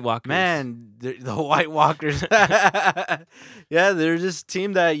Spurs, the White Walkers. Man, the White Walkers. Yeah, they're this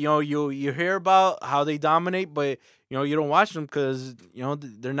team that you hear about how they dominate, but you don't watch them because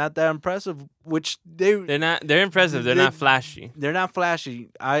they're not that impressive. Which they're not. They're impressive. They're not flashy. They're not flashy.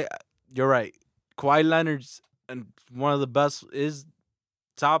 You're right. Kawhi Leonard's one of the best, is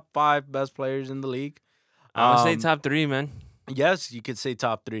top 5 best players in the league. I would say top 3, man. Yes, you could say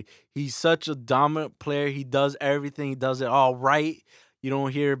top 3. He's such a dominant player. He does everything. He does it all right. You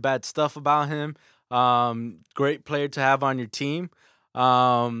don't hear bad stuff about him. Great player to have on your team.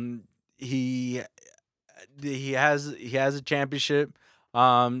 He has a championship.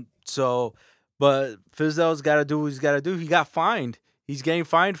 But Fizdale's got to do what he's got to do. He got fined. He's getting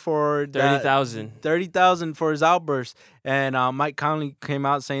fined for $30,000 for his outburst. And Mike Conley came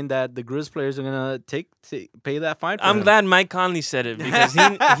out saying that the Grizz players are gonna pay that fine. I'm glad Mike Conley said it because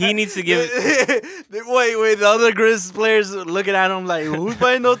he needs to give. Wait, the other Grizz players looking at him like, who's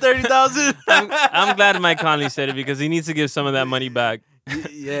paying those $30,000? I'm glad Mike Conley said it because he needs to give some of that money back.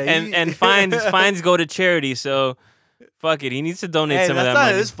 Yeah, and fines go to charity. So fuck it, he needs to donate some of that money.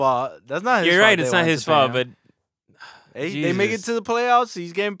 That's not his fault. That's not his fault. You're right, it's not his fault, but. Hey, they make it to the playoffs.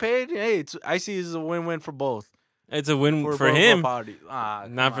 He's getting paid. Hey, I see it as a win-win for both. It's a win for him,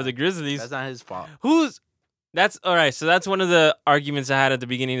 not for the Grizzlies. That's not his fault. That's all right. So that's one of the arguments I had at the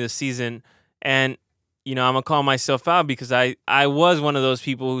beginning of the season, and I'm gonna call myself out because I was one of those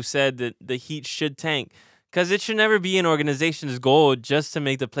people who said that the Heat should tank because it should never be an organization's goal just to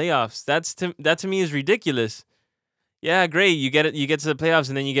make the playoffs. That to me is ridiculous. Yeah, great. You get to the playoffs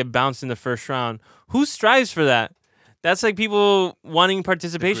and then you get bounced in the first round. Who strives for that? That's like people wanting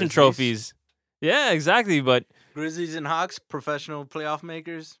participation trophies. Yeah, exactly. But Grizzlies and Hawks, professional playoff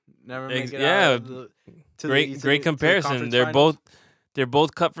makers, never make it out Yeah, of the great to the comparison. conference finals. They're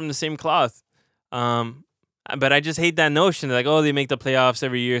both cut from the same cloth. But I just hate that notion like, oh, they make the playoffs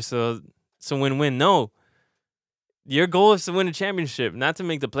every year, so it's a win-win. No, your goal is to win a championship, not to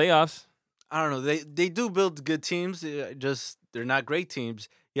make the playoffs. I don't know. They do build good teams. Just they're not great teams.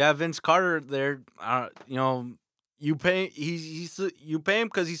 You have Vince Carter there. You pay you pay him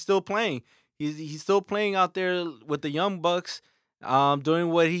because he's still playing. He's still playing out there with the young bucks, doing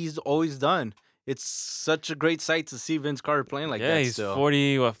what he's always done. It's such a great sight to see Vince Carter playing like Yeah, that. he's Still,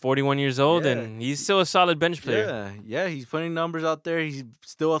 41 years old, yeah, and he's still a solid bench player. yeah. He's putting numbers out there. He's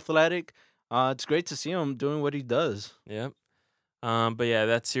still athletic. It's great to see him doing what he does. Yeah. But yeah,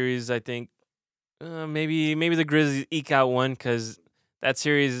 that series, I think maybe the Grizzlies eke out one because that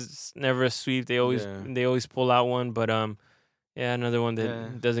series is never a sweep. Yeah. They always pull out one. But yeah, another one that Yeah,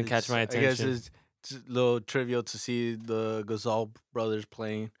 doesn't catch my I guess attention. it's a little trivial to see the Gasol brothers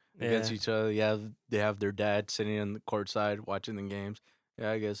playing against Yeah. each other. Yeah, they have their dad sitting on the court side watching the games.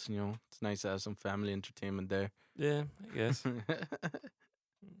 Yeah, I guess it's nice to have some family entertainment there. Yeah, I guess.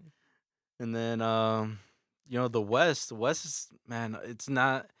 And then the West. The West is, man, it's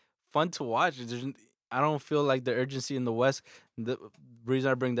not fun to watch. I don't feel like the urgency in the West. The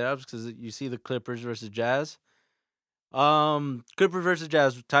reason I bring that up is because you see the Clippers versus Jazz. Clippers versus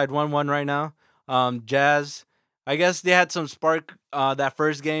Jazz tied 1-1 right now. Jazz, I guess they had some spark that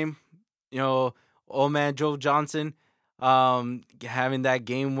first game. Old man Joe Johnson having that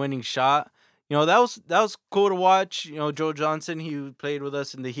game winning shot. That was cool to watch. Joe Johnson, he played with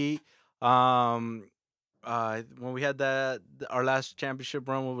us in the Heat. Um when we had our last championship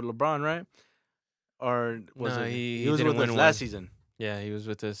run with LeBron, right? Or was No, it he was didn't with us win last one. season? Yeah, he was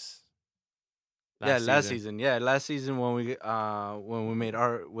with us Yeah, last last season. season. Yeah, last season when we made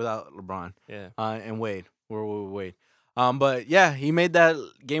our without LeBron. Yeah. And Wade. We're with Wade. But yeah, he made that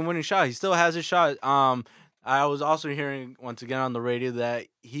game winning shot. He still has his shot. I was also hearing once again on the radio that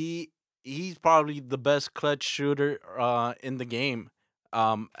he's probably the best clutch shooter in the game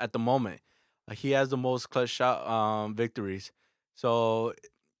at the moment. He has the most clutch shot victories. So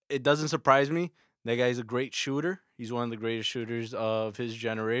it doesn't surprise me. That guy's a great shooter. He's one of the greatest shooters of his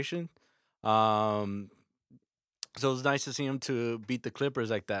generation. Um, so it's nice to see him to beat the Clippers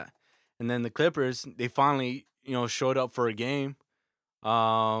like that. And then the Clippers, they finally, showed up for a game.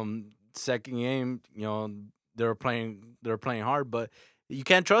 Second game, they were playing hard, but you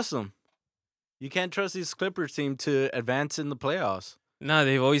can't trust them. You can't trust these Clippers team to advance in the playoffs. No,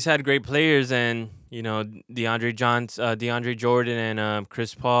 they've always had great players, and DeAndre Jordan, and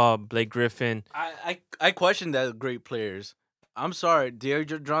Chris Paul, Blake Griffin. I question that great players. I'm sorry,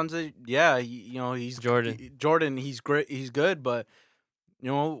 DeAndre Johnson. Yeah, he's Jordan. Jordan. He's great. He's good, but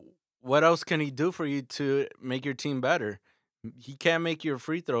what else can he do for you to make your team better? He can't make your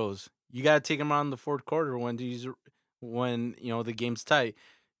free throws. You gotta take him out in the fourth quarter when the game's tight.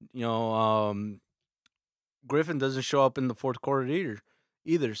 You know, Griffin doesn't show up in the fourth quarter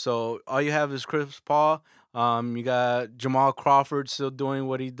either. So all you have is Chris Paul. You got Jamal Crawford still doing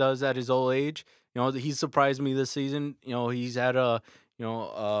what he does at his old age. He surprised me this season. He's had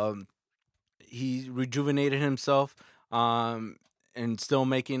he rejuvenated himself, and still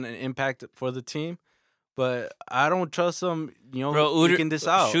making an impact for the team. But I don't trust him, Bro, taking this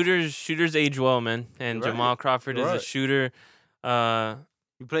out. shooters age well, man. And You're right. Jamal Crawford You're is a right. shooter.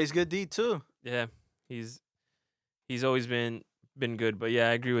 He plays good D too. Yeah, he's always been good. But yeah,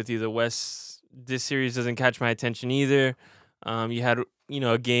 I agree with you. The West, this series doesn't catch my attention either. You had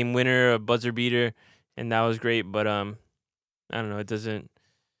a game winner, a buzzer beater, and that was great. But I don't know. It doesn't.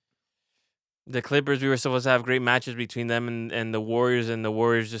 The Clippers, we were supposed to have great matches between them and the Warriors, and the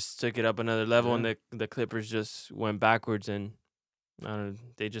Warriors just took it up another level, and the Clippers just went backwards. And I don't know,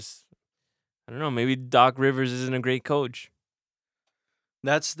 I don't know. Maybe Doc Rivers isn't a great coach.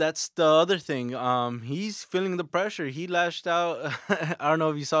 That's the other thing. He's feeling the pressure. He lashed out. I don't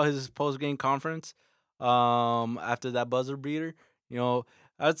know if you saw his post game conference. After that buzzer beater,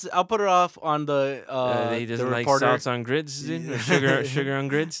 I'll put it off on the He the doesn't like reporter. salts on grits, dude, or sugar on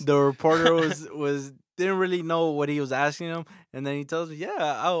grits. The reporter was didn't really know what he was asking him, and then he tells me, "Yeah,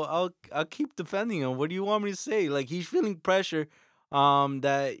 I'll keep defending him. What do you want me to say?" Like, he's feeling pressure.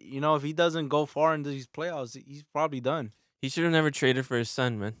 That if he doesn't go far into these playoffs, he's probably done. He should have never traded for his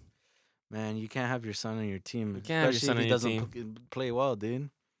son, man. Man, you can't have your son on your team, You can't have your especially son if on he your doesn't team. play well,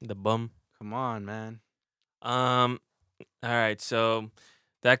 dude. The bum. Come on, man. All right, so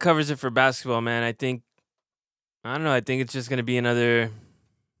that covers it for basketball, man. I don't know. I think it's just gonna be another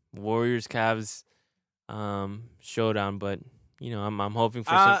Warriors Cavs showdown, but I'm hoping for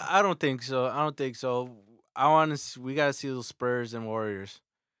some. I don't think so. I want to. We gotta see those Spurs and Warriors.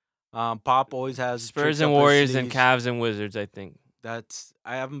 Pop always has Spurs tricks and up his Warriors and sleeves. Cavs and Wizards, I think. I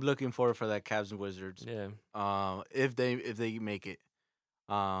am looking forward for that Cavs and Wizards. Yeah. If they make it.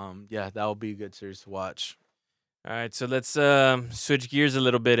 Yeah, that will be a good series to watch. All right, so let's switch gears a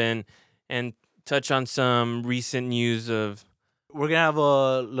little bit and touch on some recent news of. We're gonna have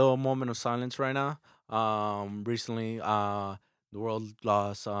a little moment of silence right now. Recently, the world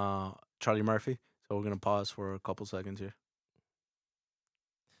lost Charlie Murphy, so we're gonna pause for a couple seconds here.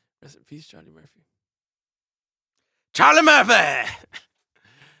 Rest in peace, Charlie Murphy. Charlie Murphy.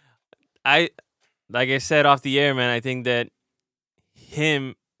 Like I said off the air, man. I think that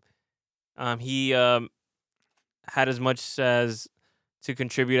he had as much as to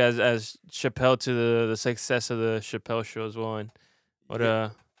contribute as Chappelle to the success of the Chappelle show as well. And what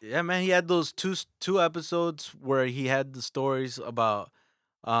Yeah, man, he had those two episodes where he had the stories about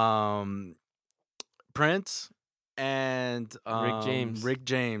um Prince and Rick James. Rick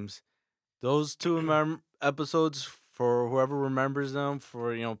James. Those two episodes, for whoever remembers them,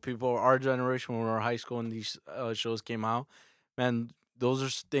 for people our generation when we were in high school and these shows came out, man, those are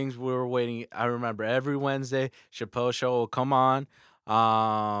things we were waiting. I remember every Wednesday Chappelle show will come on,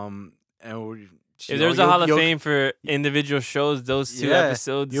 and we. If there's a Hall of Fame for individual shows, those two Yeah,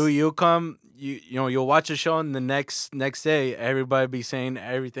 episodes. you'll come, you'll watch a show and the next day everybody be saying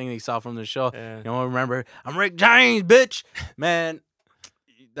everything they saw from the show. Yeah. Remember, I'm Rick James, bitch. Man,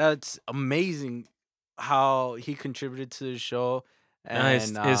 that's amazing how he contributed to the show. And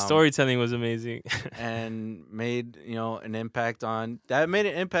His storytelling was amazing. and made an impact on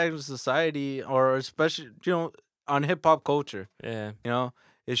society, or especially on hip hop culture. Yeah.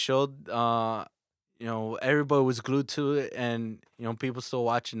 It showed everybody was glued to it, and people still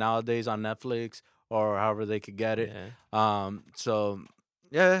watch it nowadays on Netflix or however they could get it. Yeah. So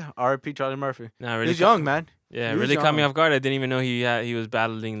yeah, R.I.P. Charlie Murphy. Nah, really He's young, man. Yeah, He was really caught me young. off guard. I didn't even know he was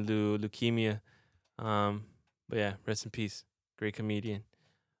battling leukemia. But yeah, rest in peace. Great comedian.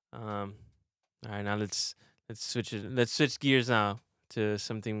 All right, now let's switch it. Let's switch gears now to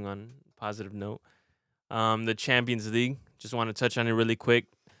something on a positive note. The Champions League. Just want to touch on it really quick.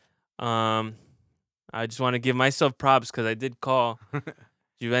 I just want to give myself props because I did call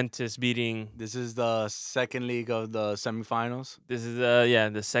Juventus beating. This is the second leg of the semifinals. This is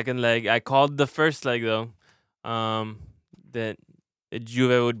the second leg. I called the first leg though. That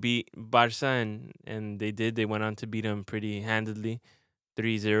Juve would beat Barca, and they did. They went on to beat them pretty handedly,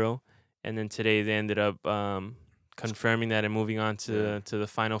 3-0. And then today they ended up confirming that and moving on to the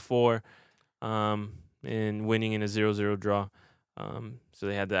Final Four, and winning in a 0-0 draw. So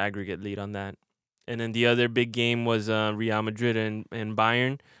they had the aggregate lead on that. And then the other big game was Real Madrid and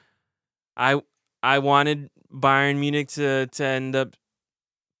Bayern. I wanted Bayern Munich to end up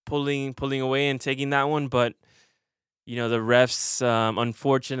pulling away and taking that one, but the refs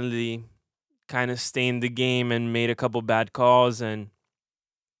unfortunately kind of stained the game and made a couple bad calls, and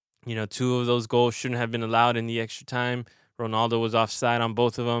two of those goals shouldn't have been allowed in the extra time. Ronaldo was offside on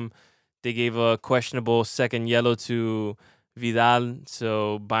both of them. They gave a questionable second yellow to Vidal,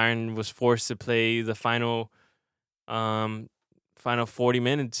 so Bayern was forced to play the final 40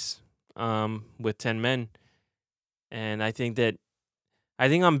 minutes with 10 men. And I think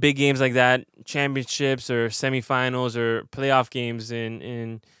on big games like that, championships or semifinals or playoff games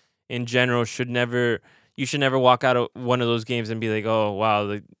in general, you should never walk out of one of those games and be like, oh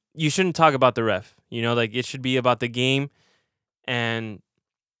wow, you shouldn't talk about the ref. It should be about the game and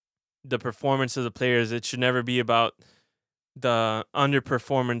the performance of the players. It should never be about the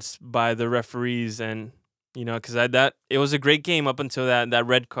underperformance by the referees, and because it was a great game up until that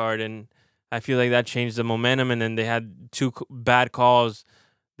red card, and I feel like that changed the momentum, and then they had two bad calls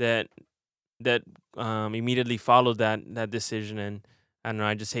that immediately followed that decision, and I don't know.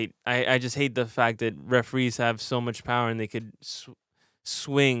 I just hate the fact that referees have so much power and they could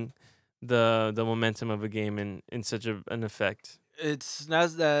swing the momentum of a game in such an effect. It's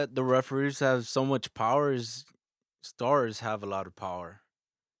not that the referees have so much power; is stars have a lot of power.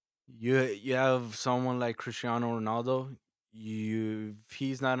 You have someone like Cristiano Ronaldo. If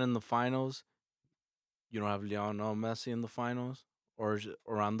he's not in the finals, you don't have Lionel Messi in the finals or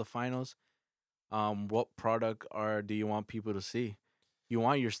around the finals. What product do you want people to see? You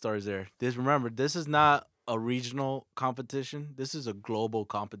want your stars there. Remember, this is not a regional competition. This is a global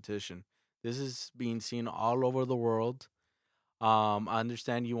competition. This is being seen all over the world. I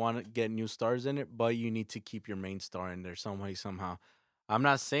understand you want to get new stars in it, but you need to keep your main star in there some way, somehow. I'm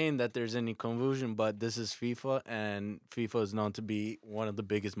not saying that there's any confusion, but this is FIFA, and FIFA is known to be one of the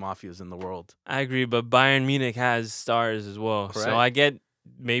biggest mafias in the world. I agree, but Bayern Munich has stars as well. Correct. So I get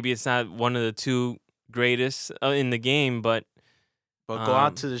maybe it's not one of the two greatest in the game, but But go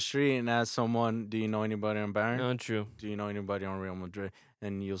out to the street and ask someone, do you know anybody on Bayern? no, true. Do you know anybody on Real Madrid?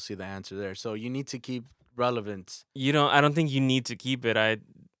 And you'll see the answer there. So you need to keep relevance. I don't think you need to keep it.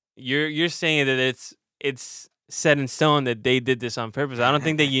 You're saying that it's set in stone that they did this on purpose. I don't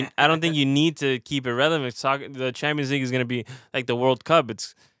think you need to keep it relevant. The Champions League is going to be like the World Cup.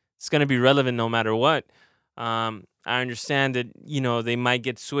 It's going to be relevant no matter what. I understand that they might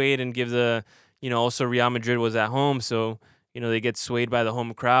get swayed and give the also Real Madrid was at home, so they get swayed by the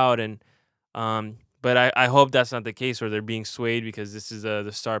home crowd and but I hope that's not the case where they're being swayed because this is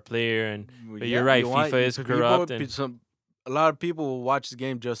the star player and but you're right, FIFA is corrupt and A lot of people will watch the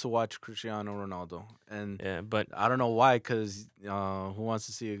game just to watch Cristiano Ronaldo, and yeah, but I don't know why. Because who wants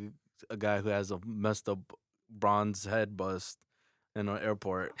to see a guy who has a messed up bronze head bust in an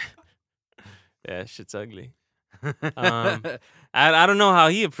airport? yeah, shit's ugly. I don't know how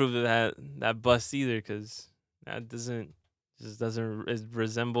he approved of that bust either because that doesn't it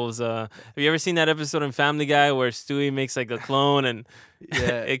resembles have you ever seen that episode in Family Guy where Stewie makes like a clone and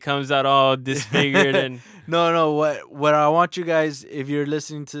Yeah. it comes out all disfigured and No. What I want you guys, if you're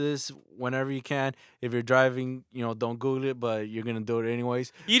listening to this, whenever you can, if you're driving, don't Google it, but you're gonna do it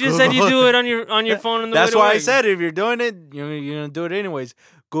anyways. you just said you do it on your phone on the That's way to why I work. said if you're doing it, you're gonna do it anyways.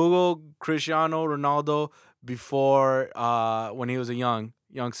 Google Cristiano Ronaldo before when he was a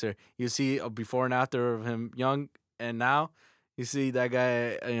youngster. You see a before and after of him young and now. You see that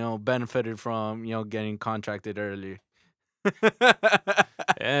guy, benefited from getting contracted earlier.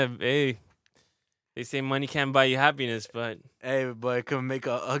 Yeah, hey, they say money can't buy you happiness, but Hey, but it could make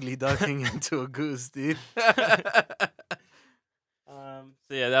a ugly duckling into a goose, dude. so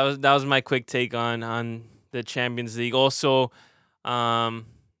yeah, that was my quick take on the Champions League. Also, Monaco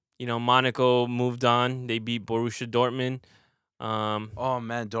moved on. They beat Borussia Dortmund. Oh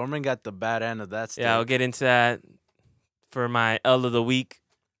man, Dortmund got the bad end of that stick. Yeah, I'll get into that for my L of the week.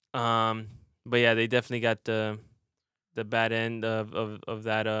 But yeah, they definitely got the bad end of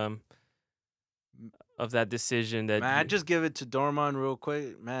that decision. That Man, I just give it to Dortmund real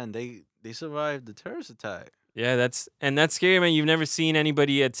quick. Man, they survived the terrorist attack. yeah, that's scary, man. You've never seen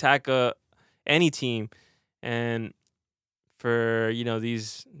anybody attack any team, and for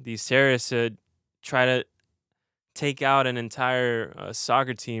these terrorists to try to take out an entire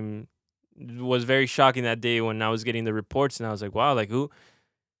soccer team was very shocking that day when I was getting the reports, and I was like, wow, like who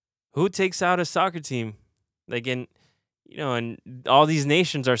takes out a soccer team? Like and all these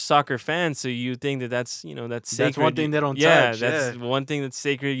nations are soccer fans, so you think that's sacred. That's one thing they don't yeah, touch. that's one thing that's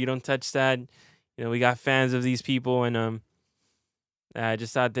sacred. You don't touch that. We got fans of these people, and I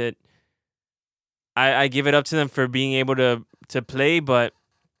just thought that I give it up to them for being able to play, but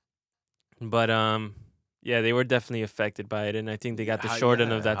yeah, they were definitely affected by it, and I think they got the short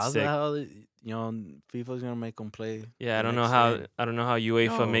end of that How's stick. The hell, FIFA's gonna make them play. Yeah, I the don't know next how day?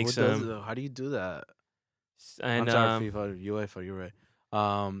 UEFA No, makes who does them. it? How do you do that? And I'm sorry, FIFA, UEFA. You're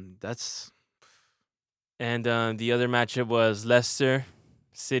right. That's and the other matchup was Leicester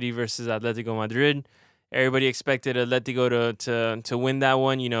City versus Atletico Madrid. Everybody expected Atletico to win that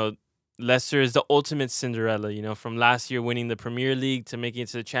one. Leicester is the ultimate Cinderella. From last year winning the Premier League to making it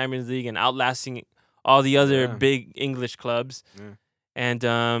to the Champions League and outlasting all the other Yeah. big English clubs. Yeah. And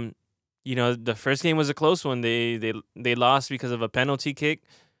the first game was a close one. They lost because of a penalty kick,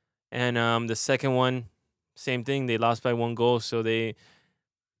 and the second one, same thing. They lost by 1 goal. So they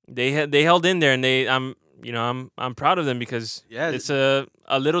held in there, and I'm proud of them because it's a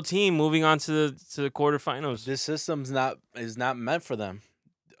little team moving on to the quarterfinals. this system's is not meant for them.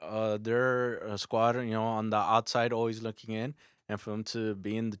 They're a squad, on the outside, always looking in, and for them to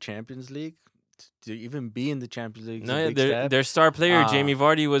be in the Champions League, to even be in the Champions League, is a big step. Their star player Jamie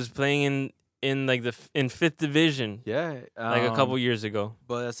Vardy was playing in like in 5th division. Yeah, like a couple years ago.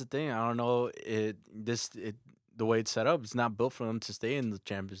 But that's the thing. I don't know the way it's set up. It's not built for them to stay in the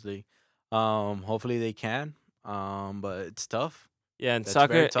Champions League. Hopefully they can. But it's tough. Yeah, in That's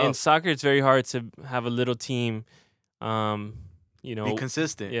very tough. soccer, it's very hard to have a little team. Be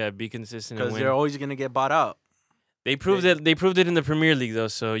consistent. Yeah, be consistent. Because and win. they're always gonna get bought out. They proved it. They proved it in the Premier League, though.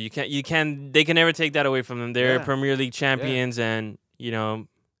 So they can never take that away from them. They're Yeah. Premier League champions, and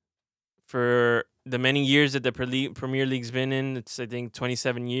for the many years that the Premier League's been in, it's I think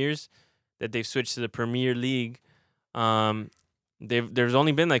 27 years that they've switched to the Premier League. There's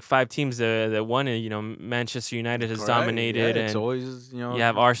only been like 5 teams that won it. Manchester United has Correct. dominated, Yeah, it's and always you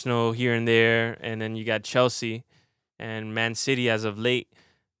have Arsenal here and there, and then you got Chelsea and Man City as of late.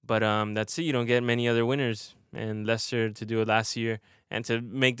 But that's it. You don't get many other winners. And Leicester to do it last year and to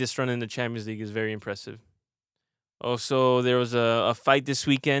make this run in the Champions League is very impressive. Also, there was a fight this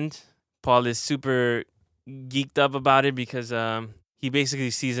weekend. Paul is super geeked up about it because he basically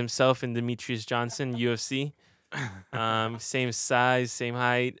sees himself in Demetrius Johnson, UFC. Same size, same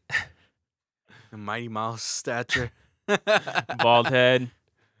height, The Mighty Mouse stature. bald head.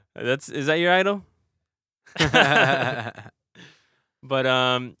 Is that your idol? But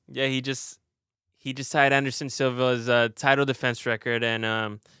yeah, he just tied Anderson Silva's title defense record,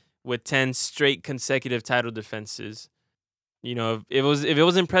 and with 10 straight consecutive title defenses. You know, if it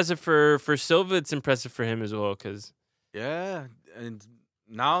was impressive for Silva, it's impressive for him as well. Cause Yeah, and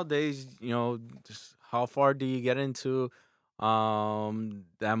nowadays, just how far do you get into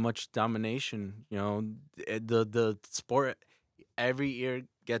that much domination? The sport every year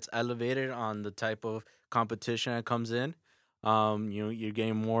gets elevated on the type of competition that comes in. You're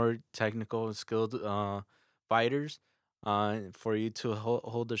getting more technical and skilled fighters. For you to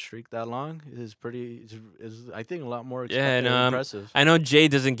hold the streak that long is I think a lot more yeah, and impressive. I know Jay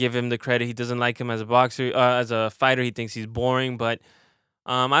doesn't give him the credit. He doesn't like him as a boxer, as a fighter. He thinks he's boring, but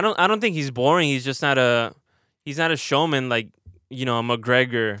I don't think he's boring. He's not a showman like a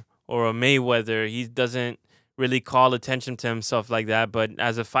McGregor or a Mayweather. He doesn't really call attention to himself like that. But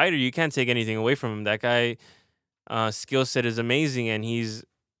as a fighter, you can't take anything away from him. That guy, skill set is amazing, and he's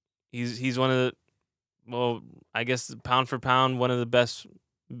one of the, well, I guess pound for pound, one of the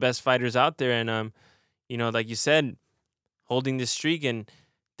best fighters out there. And like you said, holding this streak and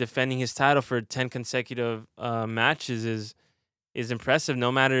defending his title for 10 consecutive matches is impressive. No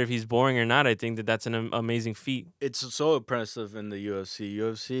matter if he's boring or not, I think that's an amazing feat. It's so impressive in the UFC.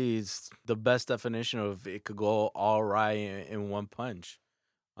 UFC is the best definition of it could go all right in one punch.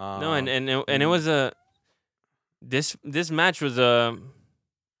 No, and Um, and it was a this match was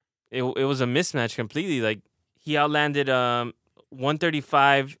it was a mismatch completely. Like he outlanded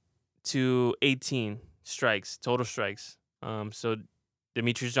 135 to 18 strikes, total strikes. So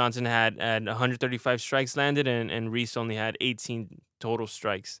Demetrius Johnson had 135 strikes landed, and Reese only had 18 total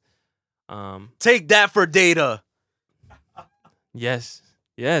strikes. Take that for data. Yes,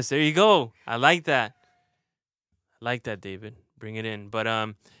 yes, there you go. I like that. I like that, David. Bring it in. But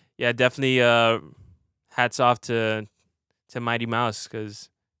yeah, definitely hats off to Mighty Mouse,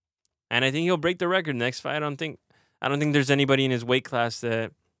 and I think he'll break the record next fight. I don't think there's anybody in his weight class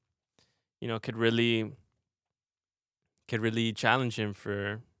that could really challenge him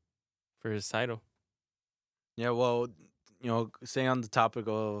for his title. Yeah, well, staying on the topic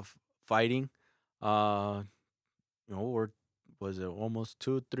of fighting, uh, we're was it almost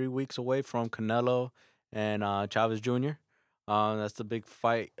 2 3 weeks away from Canelo and Chavez Jr. That's the big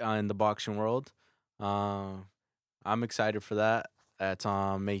fight in the boxing world. Uh, I'm excited for that. That's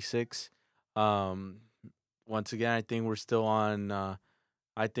on May 6th. Um, Once again, I think we're still on.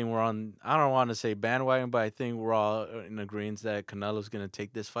 I think we're on. I don't want to say bandwagon, but I think we're all in agreement that Canelo's gonna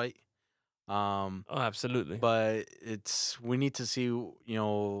take this fight. Um, Oh, absolutely. but we need to see.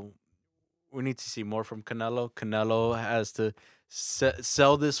 We need to see more from Canelo. Canelo has to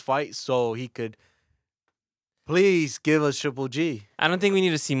sell this fight so he could please give us Triple G. I don't think we need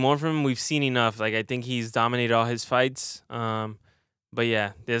to see more from him. We've seen enough. Like I think he's dominated all his fights. But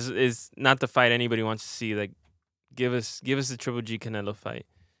yeah, this is not the fight anybody wants to see. Like give us the Triple G Canelo fight.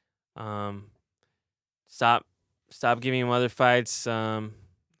 Um, stop giving him other fights.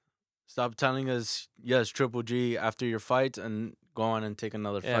 Stop telling us yes, Triple G after your fight and go on and take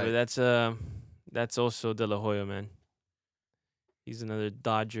another Yeah, fight. but that's also De La Hoya, man. He's another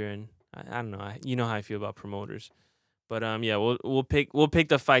Dodger, and I don't know. You know how I feel about promoters. But yeah, we'll pick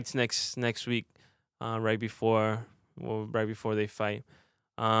the fights next week, right before they fight.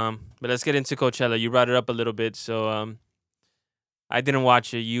 But let's get into Coachella. You brought it up a little bit, so I didn't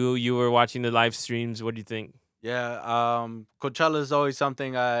watch it. You were watching the live streams. What do you think? Yeah, Coachella is always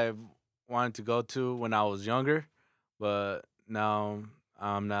something I've wanted to go to when I was younger, but now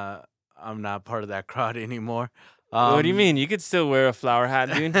I'm not. I'm not part of that crowd anymore. What do you mean? You could still wear a flower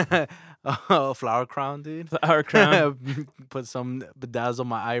hat, dude. A flower crown, dude. Flower crown. Put some bedazzle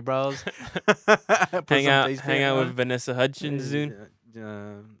my eyebrows. Put hang some out face hang paint out on. with Vanessa Hudgens, dude.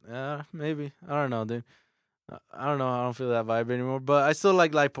 Yeah, maybe. I don't know, dude. I don't know. I don't feel that vibe anymore. But I still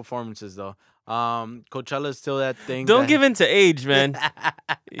like live performances, though. Coachella is still that thing. Don't give in to age, man.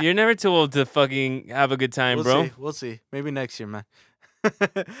 You're never too old to fucking have a good time, We'll bro. see. We'll see. Maybe next year, man.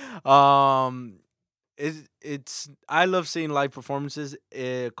 um, it's I love seeing live performances.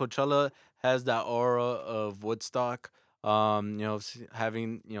 Coachella has that aura of Woodstock.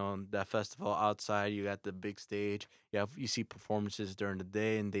 Having that festival outside, you got the big stage. You see performances during the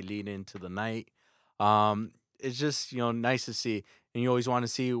day, and they lead into the night. It's just nice to see, and you always want to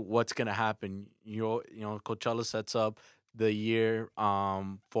see what's gonna happen. Coachella sets up the year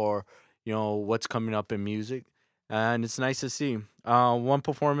for what's coming up in music, and it's nice to see. One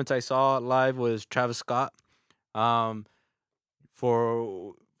performance I saw live was Travis Scott. Um,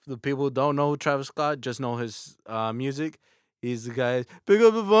 for the people who don't know who Travis Scott, just know his music. He's the guy. Pick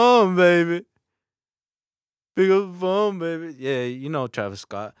up the phone, baby. Pick up the phone, baby. Yeah, you know Travis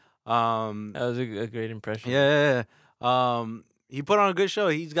Scott. That was a great impression. Yeah, he put on a good show.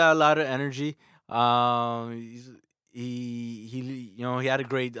 He's got a lot of energy. He had a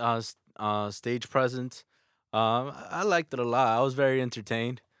great stage presence. I liked it a lot. I was very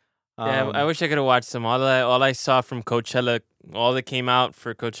entertained. Yeah, I wish I could have watched some. All I saw from Coachella, all that came out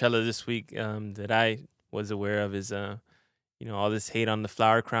for Coachella this week, that I was aware of is all this hate on the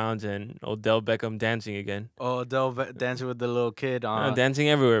flower crowns and Odell Beckham dancing again. Oh, Adele dancing with the little kid. Dancing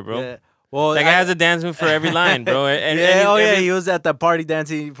everywhere, bro. Yeah. Well, That guy has a dance move for every line, bro. Yeah. Oh, yeah. He was at the party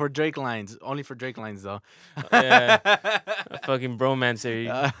dancing for Drake lines. Only for Drake lines, though. Yeah. A fucking bromance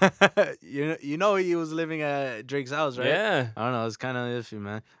there. You know he was living at Drake's house, right? Yeah. I don't know. It's kind of iffy,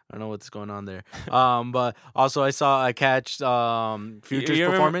 man. I don't know what's going on there. But also I catched Future's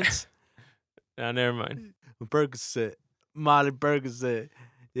remember- performance. Nah, never mind. Percocet, Molly Percocet.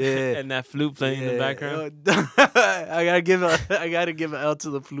 Yeah. And that flute playing in the background. I gotta give an L to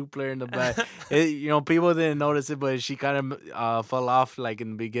the flute player in the back. People didn't notice it, but she kind of fell off like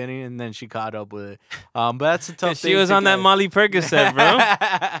in the beginning, and then she caught up with it. But that's a tough thing. She was on that Molly Percocet, bro.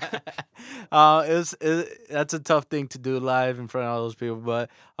 That's a tough thing to do live in front of all those people. But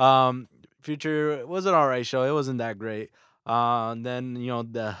Future was an alright show. It wasn't that great. Then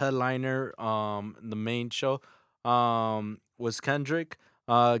the headliner, the main show, was Kendrick.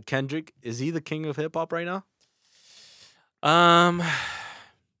 Kendrick, is he the king of hip hop right now?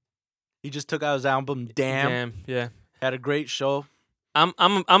 He just took out his album Damn. Yeah. Had a great show. I'm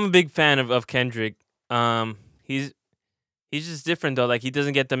a big fan of Kendrick. He's just different though. Like he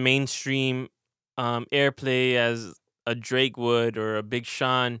doesn't get the mainstream airplay as a Drake would or a Big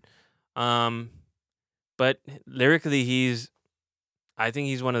Sean. But lyrically I think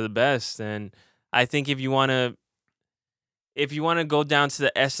he's one of the best, and I think if you want to go down to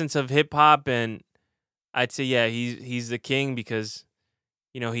the essence of hip hop, and I'd say yeah, he's the king because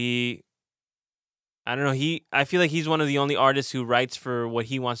I don't know, I feel like he's one of the only artists who writes for what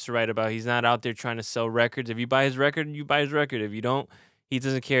he wants to write about. He's not out there trying to sell records. If you buy his record, you buy his record. If you don't, he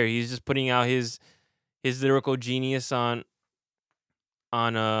doesn't care. He's just putting out his lyrical genius on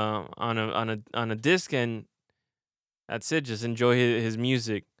a disc, and that's it. Just enjoy his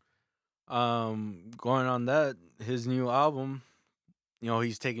music. Going on that, his new album,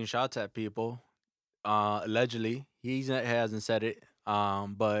 he's taking shots at people. Allegedly, he hasn't said it.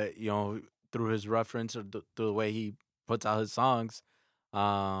 But through his reference or through the way he puts out his songs,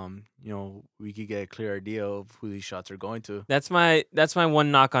 we could get a clear idea of who these shots are going to. That's my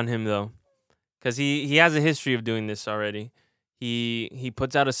one knock on him though, because he has a history of doing this already. He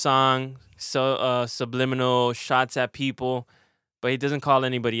puts out a song, subliminal shots at people, but he doesn't call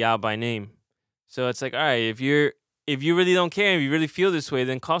anybody out by name. So it's like, all right, if you really don't care, if you really feel this way,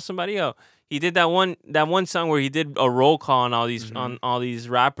 then call somebody out. He did that one song where he did a roll call on all these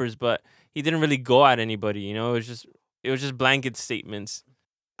rappers, but he didn't really go at anybody. It was just blanket statements.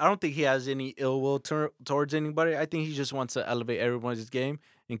 I don't think he has any ill will towards anybody. I think he just wants to elevate everyone's game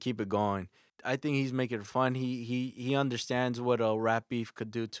and keep it going. I think he's making it fun. He understands what a rap beef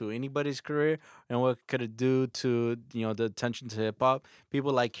could do to anybody's career and what could it do to the attention to hip hop.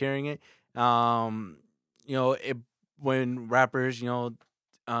 People like hearing it. When rappers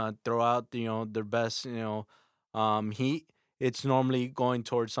throw out their best heat, it's normally going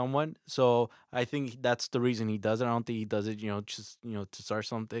towards someone. So I think that's the reason he does it. I don't think he does it just to start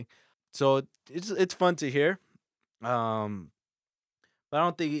something. So it's fun to hear. But I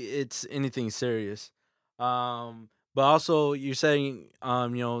don't think it's anything serious. But also you're saying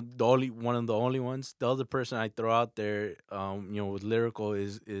the only one of the only ones. The other person I throw out there with lyrical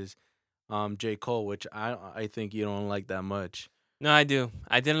is J. Cole, which I think you don't like that much. No, I do.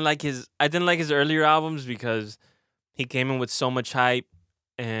 I didn't like his earlier albums because he came in with so much hype,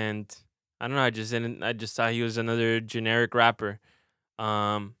 and I don't know. I just thought he was another generic rapper.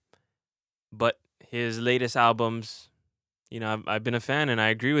 But his latest albums, I've been a fan, and I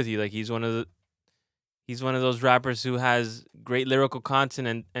agree with you. Like he's one of those rappers who has great lyrical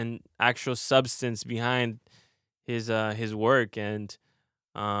content and actual substance behind his work, and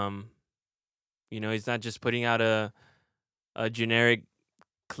he's not just putting out a generic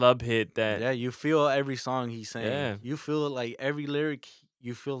club hit that. Yeah, you feel every song he's saying. Yeah. You feel like every lyric.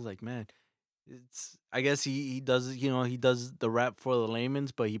 You feel like, man, I guess he does he does the rap for the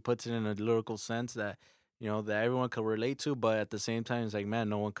layman's, but he puts it in a lyrical sense that that everyone could relate to, but at the same time, it's like, man,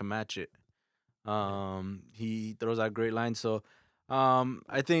 no one can match it. Yeah. He throws out great lines. So,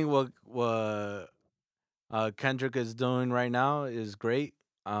 I think what Kendrick is doing right now is great.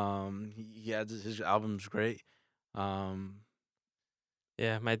 He has his album's great. Um,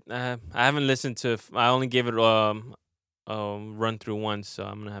 Yeah, I haven't listened to. I only gave it run through once, so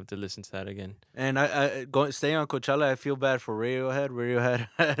I'm gonna have to listen to that again. and I going staying on Coachella, I feel bad for Radiohead. Radiohead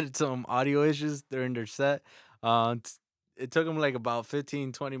had some audio issues during their set. It took them like about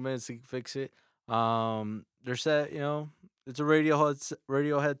 15-20 minutes to fix it. Their set, it's a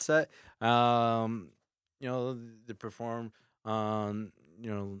Radiohead set. They perform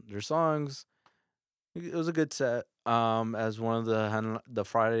their songs. It was a good set. As one of the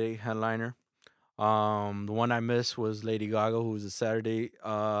Friday headliner. The one I missed was Lady Gaga, who was a Saturday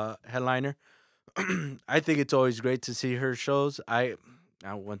headliner. I think it's always great to see her shows.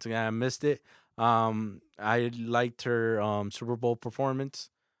 Once again, I missed it. I liked her Super Bowl performance.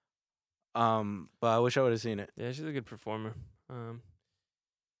 But I wish I would have seen it. Yeah, she's a good performer. Um,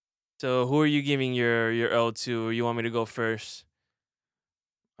 so who are you giving your L to? Or you want me to go first?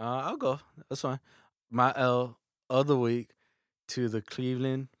 I'll go. That's fine. My L of the week to the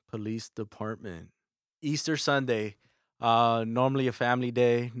Cleveland Police Department. Easter Sunday, normally a family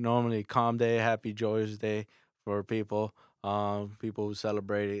day, normally a calm day, happy, joyous day for people who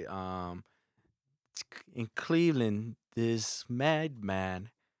celebrate it. In Cleveland, this madman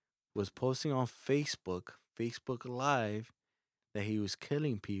was posting on Facebook Live, that he was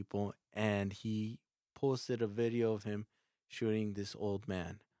killing people, and he posted a video of him shooting this old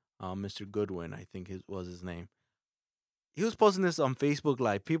man, Mr. Goodwin, I think it was his name. He was posting this on Facebook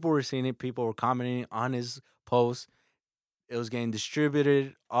Live. People were seeing it. People were commenting on his post. It was getting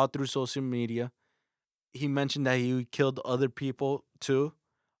distributed all through social media. He mentioned that he killed other people too.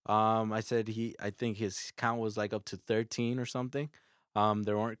 I think his count was like up to 13 or something.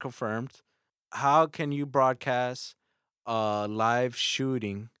 They weren't confirmed. How can you broadcast a live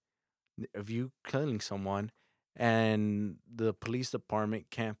shooting of you killing someone and the police department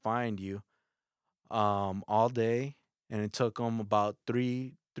can't find you all day, and it took them about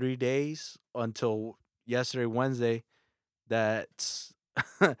three days until yesterday, Wednesday, that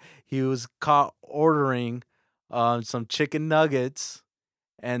he was caught ordering some chicken nuggets,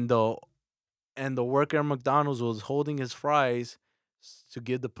 and the worker at McDonald's was holding his fries to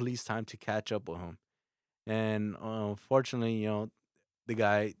give the police time to catch up with him. And unfortunately, the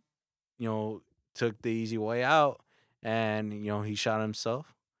guy, you know, took the easy way out, and he shot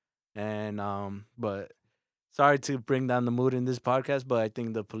himself. And but sorry to bring down the mood in this podcast, but I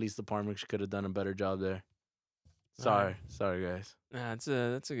think the police department could have done a better job there. All right. Sorry, guys. Nah,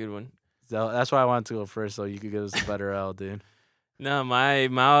 that's a good one. So that's why I wanted to go first, so you could give us a better L, dude. No, my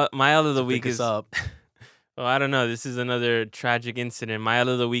L of the So week pick us is. up. Well, I don't know. This is another tragic incident. My L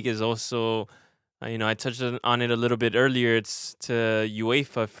of the week is also, I touched on it a little bit earlier. It's to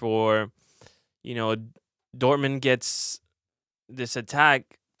UEFA for, you know, Dortmund gets this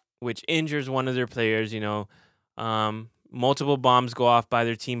attack which injures one of their players. Multiple bombs go off by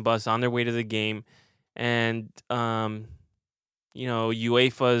their team bus on their way to the game, and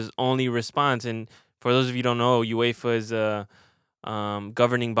UEFA's only response. And for those of you who don't know, UEFA is a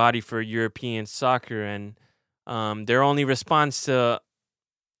governing body for European soccer, and their only response to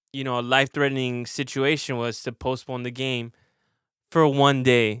a life threatening situation was to postpone the game for one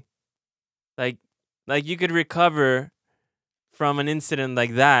day. Like like you could recover from an incident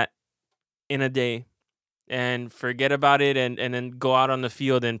like that in a day and forget about it, and then go out on the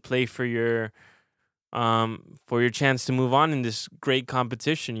field and play for your chance to move on in this great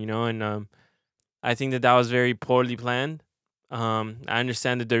competition, and I think that was very poorly planned. I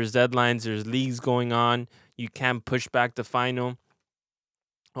understand that there's deadlines, there's leagues going on. You can't push back the final,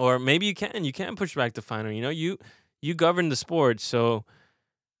 or maybe you can. You can push back the final. You govern the sport, so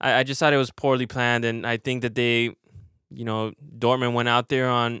I just thought it was poorly planned, and I think that Dortmund went out there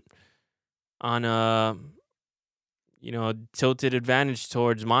on a tilted advantage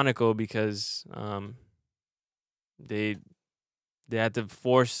towards Monaco because they they had to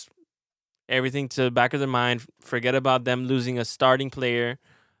force everything to the back of their mind, forget about them losing a starting player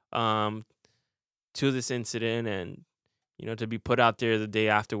um, to this incident, and to be put out there the day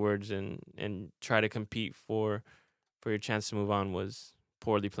afterwards and try to compete for your chance to move on was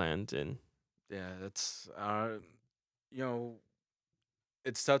poorly planned. And Yeah, that's you know,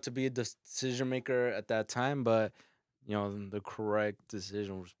 it's tough to be a decision maker at that time, but the correct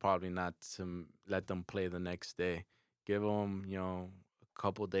decision was probably not to let them play the next day. Give them a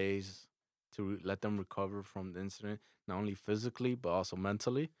couple days to let them recover from the incident, not only physically but also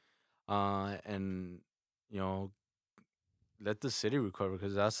mentally. And you know, let the city recover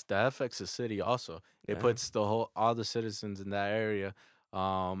because that affects the city also. It Yeah. puts all the citizens in that area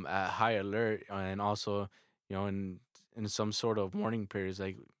at high alert and also in some sort of warning periods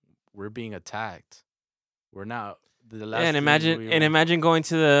like we're being attacked. We're not the Yeah, last thing we want. imagine going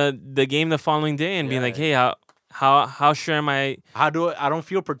to the game the following day and being like, Yeah. hey, how sure am I? I don't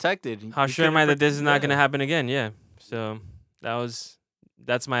feel protected. How You sure am couldn't I that this is not gonna yeah. happen again? Yeah. So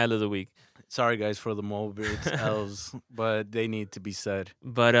that's my L of the week. Sorry guys for the mobiles elves, but they need to be said.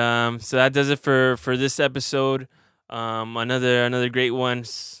 But so that does it for this episode. Another great one.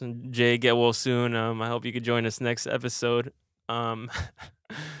 Jay, get well soon. I hope you could join us next episode. Um,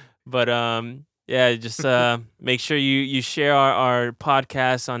 but yeah, just make sure you share our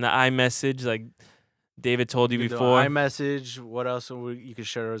podcast on the iMessage, like David told you You can do before. iMessage. What else you could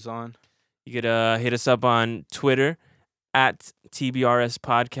share us on? You could hit us up on Twitter at TBRS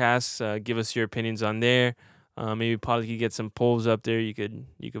Podcasts. Give us your opinions on there. Maybe Polly could get some polls up there. You could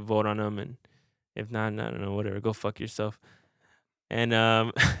vote on them, and if not, I don't know, whatever. Go fuck yourself. And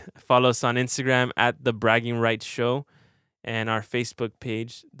follow us on Instagram at The Bragging Rights Show and our Facebook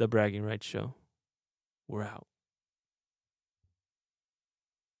page, The Bragging Rights Show. We're out.